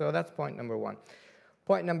perspective. So that's point number one.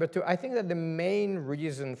 Point number two, I think that the main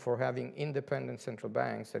reason for having independent central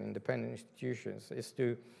banks and independent institutions is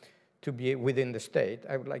to be within the state.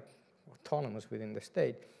 I would like autonomous within the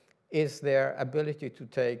state, is their ability to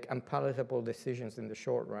take unpalatable decisions in the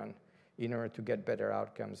short run in order to get better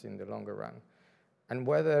outcomes in the longer run. And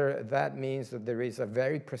whether that means that there is a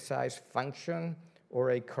very precise function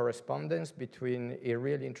or a correspondence between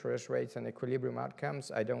real interest rates and equilibrium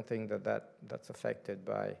outcomes, I don't think that that's affected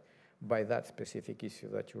by that specific issue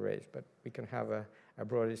that you raised. But we can have a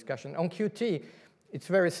broader discussion. On QT, it's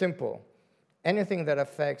very simple. Anything that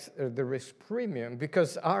affects the risk premium,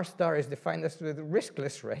 because R star is defined as the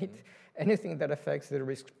riskless rate, anything that affects the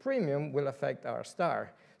risk premium will affect R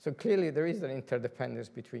star. So clearly there is an interdependence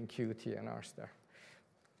between QT and R star.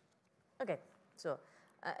 Okay, so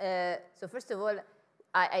first of all,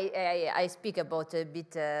 I speak about a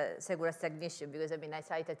bit secular stagnation because I mean I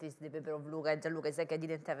cited this the paper of Luca and Gianluca. It's like I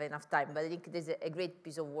didn't have enough time, but I think there's a great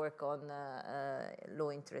piece of work on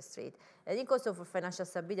low interest rate. I think also for financial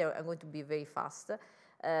stability, I'm going to be very fast.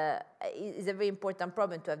 It's a very important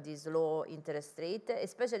problem to have this low interest rate,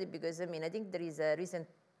 especially because I mean I think there is a recent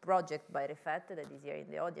project by Refat that is here in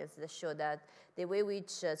the audience that show that the way which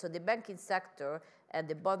so the banking sector and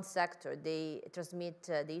the bond sector, they transmit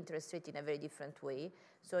the interest rate in a very different way.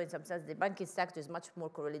 So in some sense, the banking sector is much more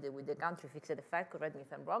correlated with the country fixed effect, correct me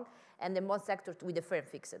if I'm wrong, and the bond sector with the firm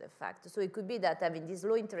fixed effect. So it could be that having this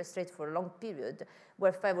low interest rate for a long period,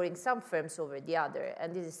 we're favoring some firms over the other,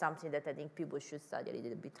 and this is something that I think people should study a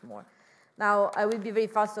little bit more. Now, I will be very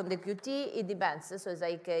fast on the QT. It depends. So it's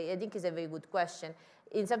like, I think it's a very good question.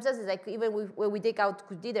 In some senses, like even when we take out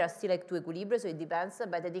QT, there are still like two equilibria, so it depends.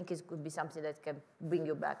 But I think it could be something that can bring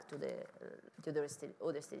you back to the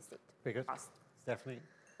other steady state. Very good. Stephanie.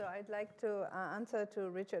 So I'd like to answer to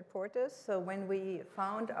Richard Porteous. So when we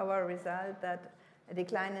found our result that a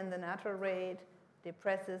decline in the natural rate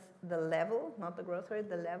depresses the level, not the growth rate,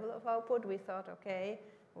 the level of output, we thought, okay,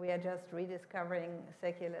 we are just rediscovering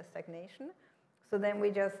secular stagnation. So then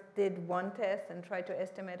we just did one test and tried to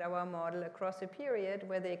estimate our model across a period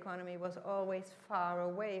where the economy was always far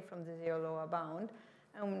away from the zero lower bound.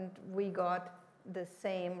 And we got the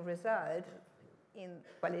same result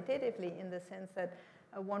qualitatively in the sense that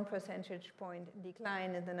a 1 percentage point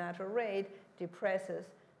decline in the natural rate depresses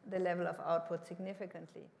the level of output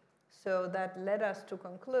significantly. So that led us to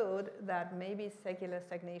conclude that maybe secular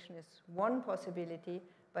stagnation is one possibility,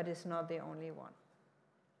 but it's not the only one.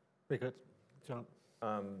 Very good. John?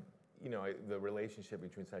 You know, the relationship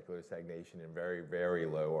between secular stagnation and very, very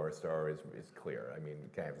low R star is clear. I mean,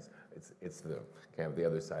 it's the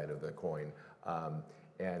other side of the coin.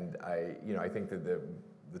 And I think that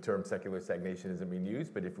the term secular stagnation isn't being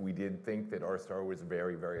used, but if we did think that R star was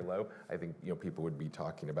very, very low, I think people would be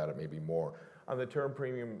talking about it maybe more. On the term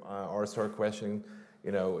premium R star question,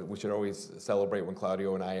 You know, we should always celebrate when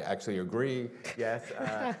Claudio and I actually agree. Yes,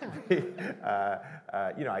 you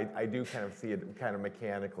know, I do kind of see it kind of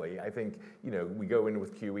mechanically. I think, you know, we go in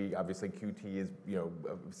with QE, obviously QT is, you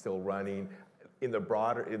know, still running. In the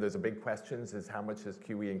broader, there's a big question is how much does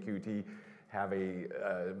QE and QT have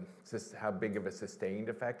how big of a sustained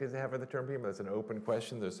effect does it have on the term premium? That's an open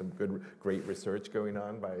question. There's some great research going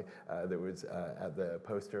on by, that was at the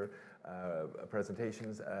poster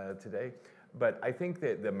presentations today. But I think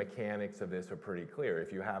that the mechanics of this are pretty clear.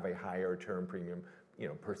 If you have a higher term premium, you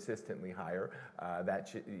know, persistently higher,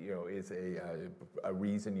 that you know, is a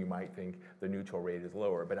reason you might think the neutral rate is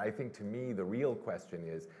lower. But I think to me the real question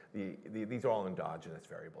is these are all endogenous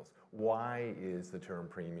variables. Why is the term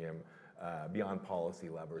premium beyond policy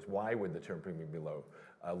levers? Why would the term premium be lower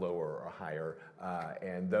or higher?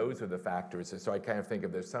 And those are the factors. So I kind of think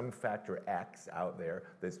of there's some factor X out there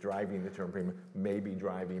that's driving the term premium, maybe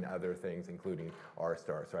driving other things, including R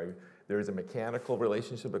star. So there is a mechanical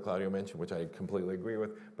relationship that Claudio mentioned, which I completely agree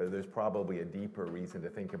with, but there's probably a deeper reason to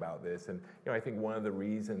think about this. And you know, I think one of the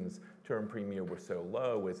reasons term premium was so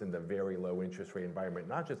low was in the very low interest rate environment,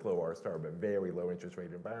 not just low R star, but very low interest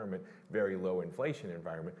rate environment, very low inflation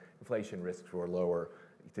environment. Inflation risks were lower.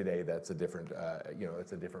 Today, that's a different, you know,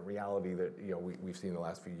 it's a different reality that, you know, we've seen in the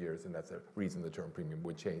last few years, and that's a reason the term premium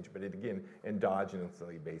would change. But it, again,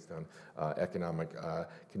 endogenously based on economic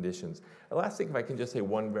conditions. The last thing, if I can just say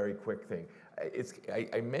one very quick thing.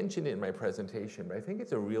 I mentioned it in my presentation, but I think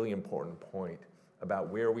it's a really important point about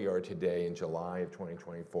where we are today in July of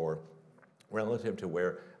 2024 relative to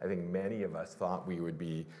where I think many of us thought we would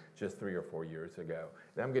be just 3 or 4 years ago.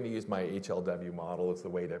 And I'm going to use my HLW model as the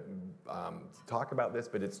way to talk about this,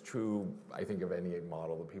 but it's true, I think, of any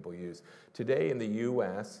model that people use. Today in the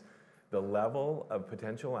US, the level of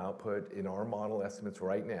potential output in our model estimates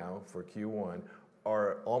right now for Q1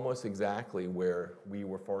 are almost exactly where we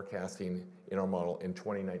were forecasting in our model in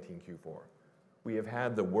 2019 Q4. We have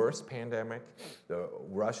had the worst pandemic, the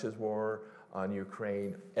Russia's war on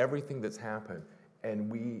Ukraine, everything that's happened,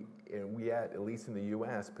 and we at least in the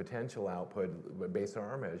U.S., potential output based on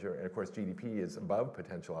our measure, and of course GDP is above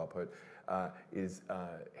potential output,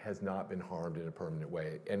 has not been harmed in a permanent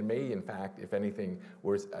way, and may in fact, if anything,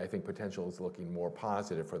 I think potential is looking more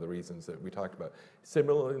positive for the reasons that we talked about.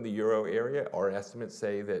 Similarly, in the euro area, our estimates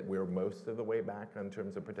say that we're most of the way back in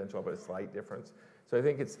terms of potential, but a slight difference. So I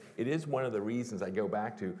think it is one of the reasons I go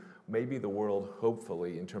back to maybe the world,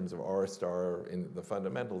 hopefully, in terms of R star in the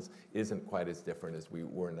fundamentals, isn't quite as different as we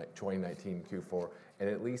were in 2019 Q4. And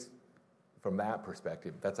at least from that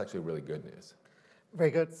perspective, that's actually really good news.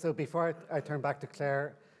 Very good. So before I turn back to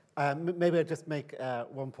Claire, maybe I'll just make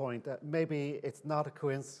one point. Maybe it's not a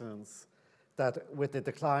coincidence that with the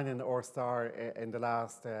decline in R star in the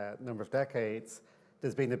last number of decades,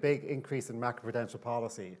 there's been a big increase in macroprudential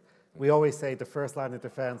policy. We always say the first line of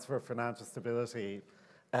defense for financial stability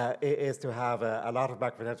is to have a lot of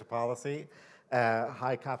macroprudential policy,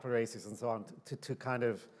 high capital ratios and so on, to kind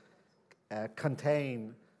of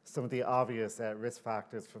contain some of the obvious risk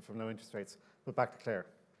factors from low interest rates. But back to Claire.